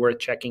 that's well worth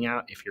checking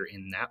out if you're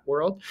in that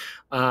world.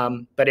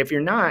 But if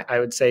you're not, I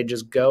would say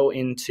just go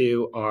on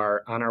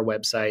our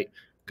website,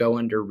 go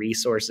under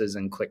resources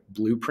and click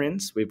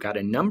blueprints. We've got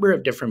a number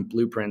of different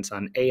blueprints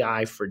on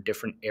AI for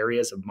different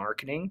areas of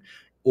marketing.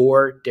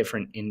 or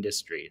different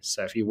industries.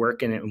 So if you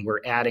work in it, and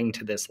we're adding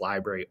to this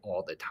library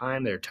all the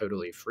time, they're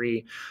totally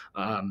free.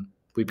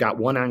 We've got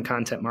one on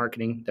content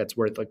marketing that's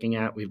worth looking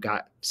at. We've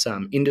got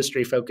some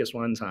industry-focused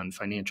ones on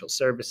financial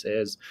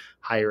services,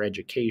 higher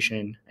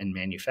education, and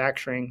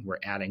manufacturing. We're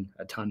adding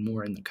a ton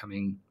more in the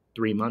coming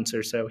 3 months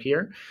or so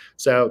here.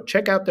 So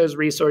check out those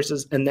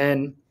resources. And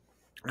then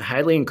I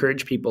highly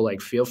encourage people,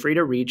 feel free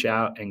to reach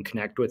out and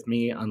connect with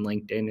me on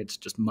LinkedIn. It's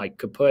just Mike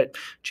Kaput,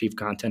 Chief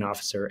Content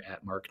Officer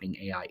at Marketing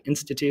AI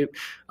Institute.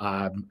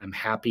 I'm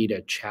happy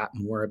to chat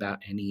more about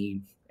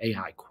any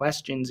AI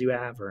questions you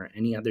have or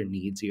any other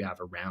needs you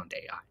have around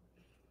AI.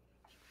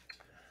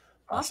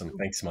 Awesome.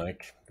 Thanks,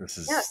 Mike. This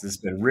has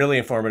been really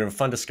informative,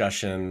 fun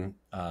discussion.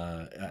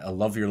 I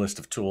love your list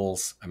of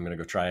tools. I'm going to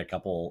go try a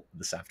couple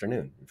this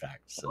afternoon, in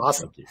fact. So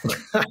awesome.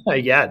 Thank you.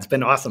 Yeah, it's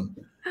been awesome.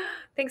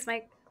 Thanks,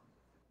 Mike.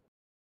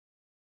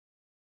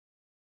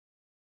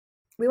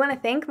 We want to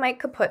thank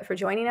Mike Kaput for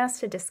joining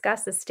us to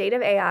discuss the state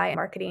of AI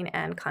marketing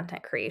and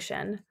content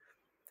creation.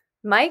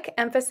 Mike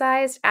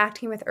emphasized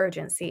acting with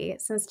urgency,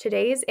 since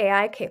today's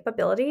AI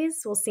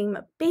capabilities will seem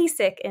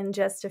basic in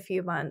just a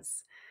few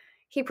months.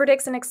 He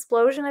predicts an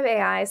explosion of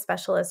AI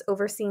specialists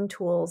overseeing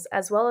tools,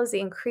 as well as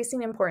the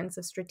increasing importance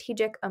of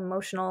strategic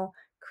emotional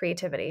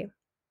creativity.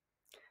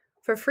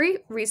 For free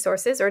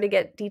resources or to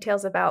get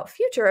details about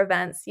future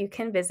events, you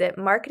can visit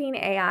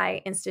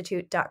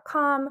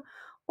marketingaiinstitute.com,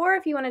 or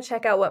if you want to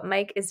check out what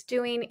Mike is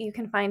doing, you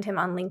can find him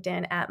on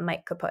LinkedIn at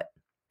Mike Kaput.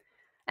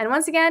 And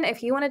once again,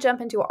 if you want to jump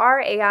into our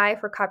AI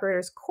for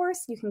Copywriters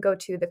course, you can go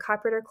to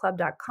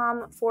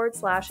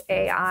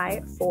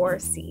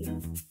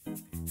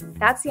thecopywriterclub.com/AI4C.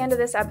 That's the end of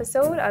this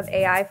episode of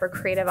AI for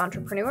Creative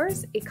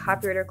Entrepreneurs, a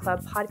Copywriter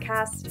Club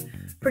podcast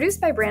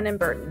produced by Brandon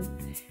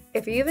Burton.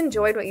 If you've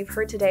enjoyed what you've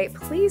heard today,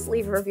 please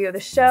leave a review of the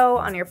show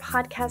on your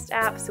podcast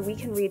app so we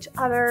can reach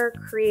other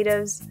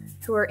creatives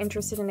who are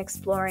interested in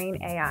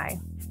exploring AI.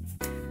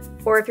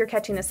 Or if you're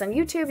catching this on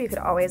YouTube, you could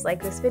always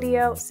like this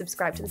video,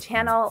 subscribe to the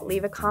channel,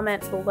 leave a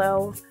comment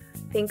below.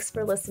 Thanks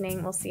for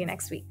listening. We'll see you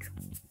next week.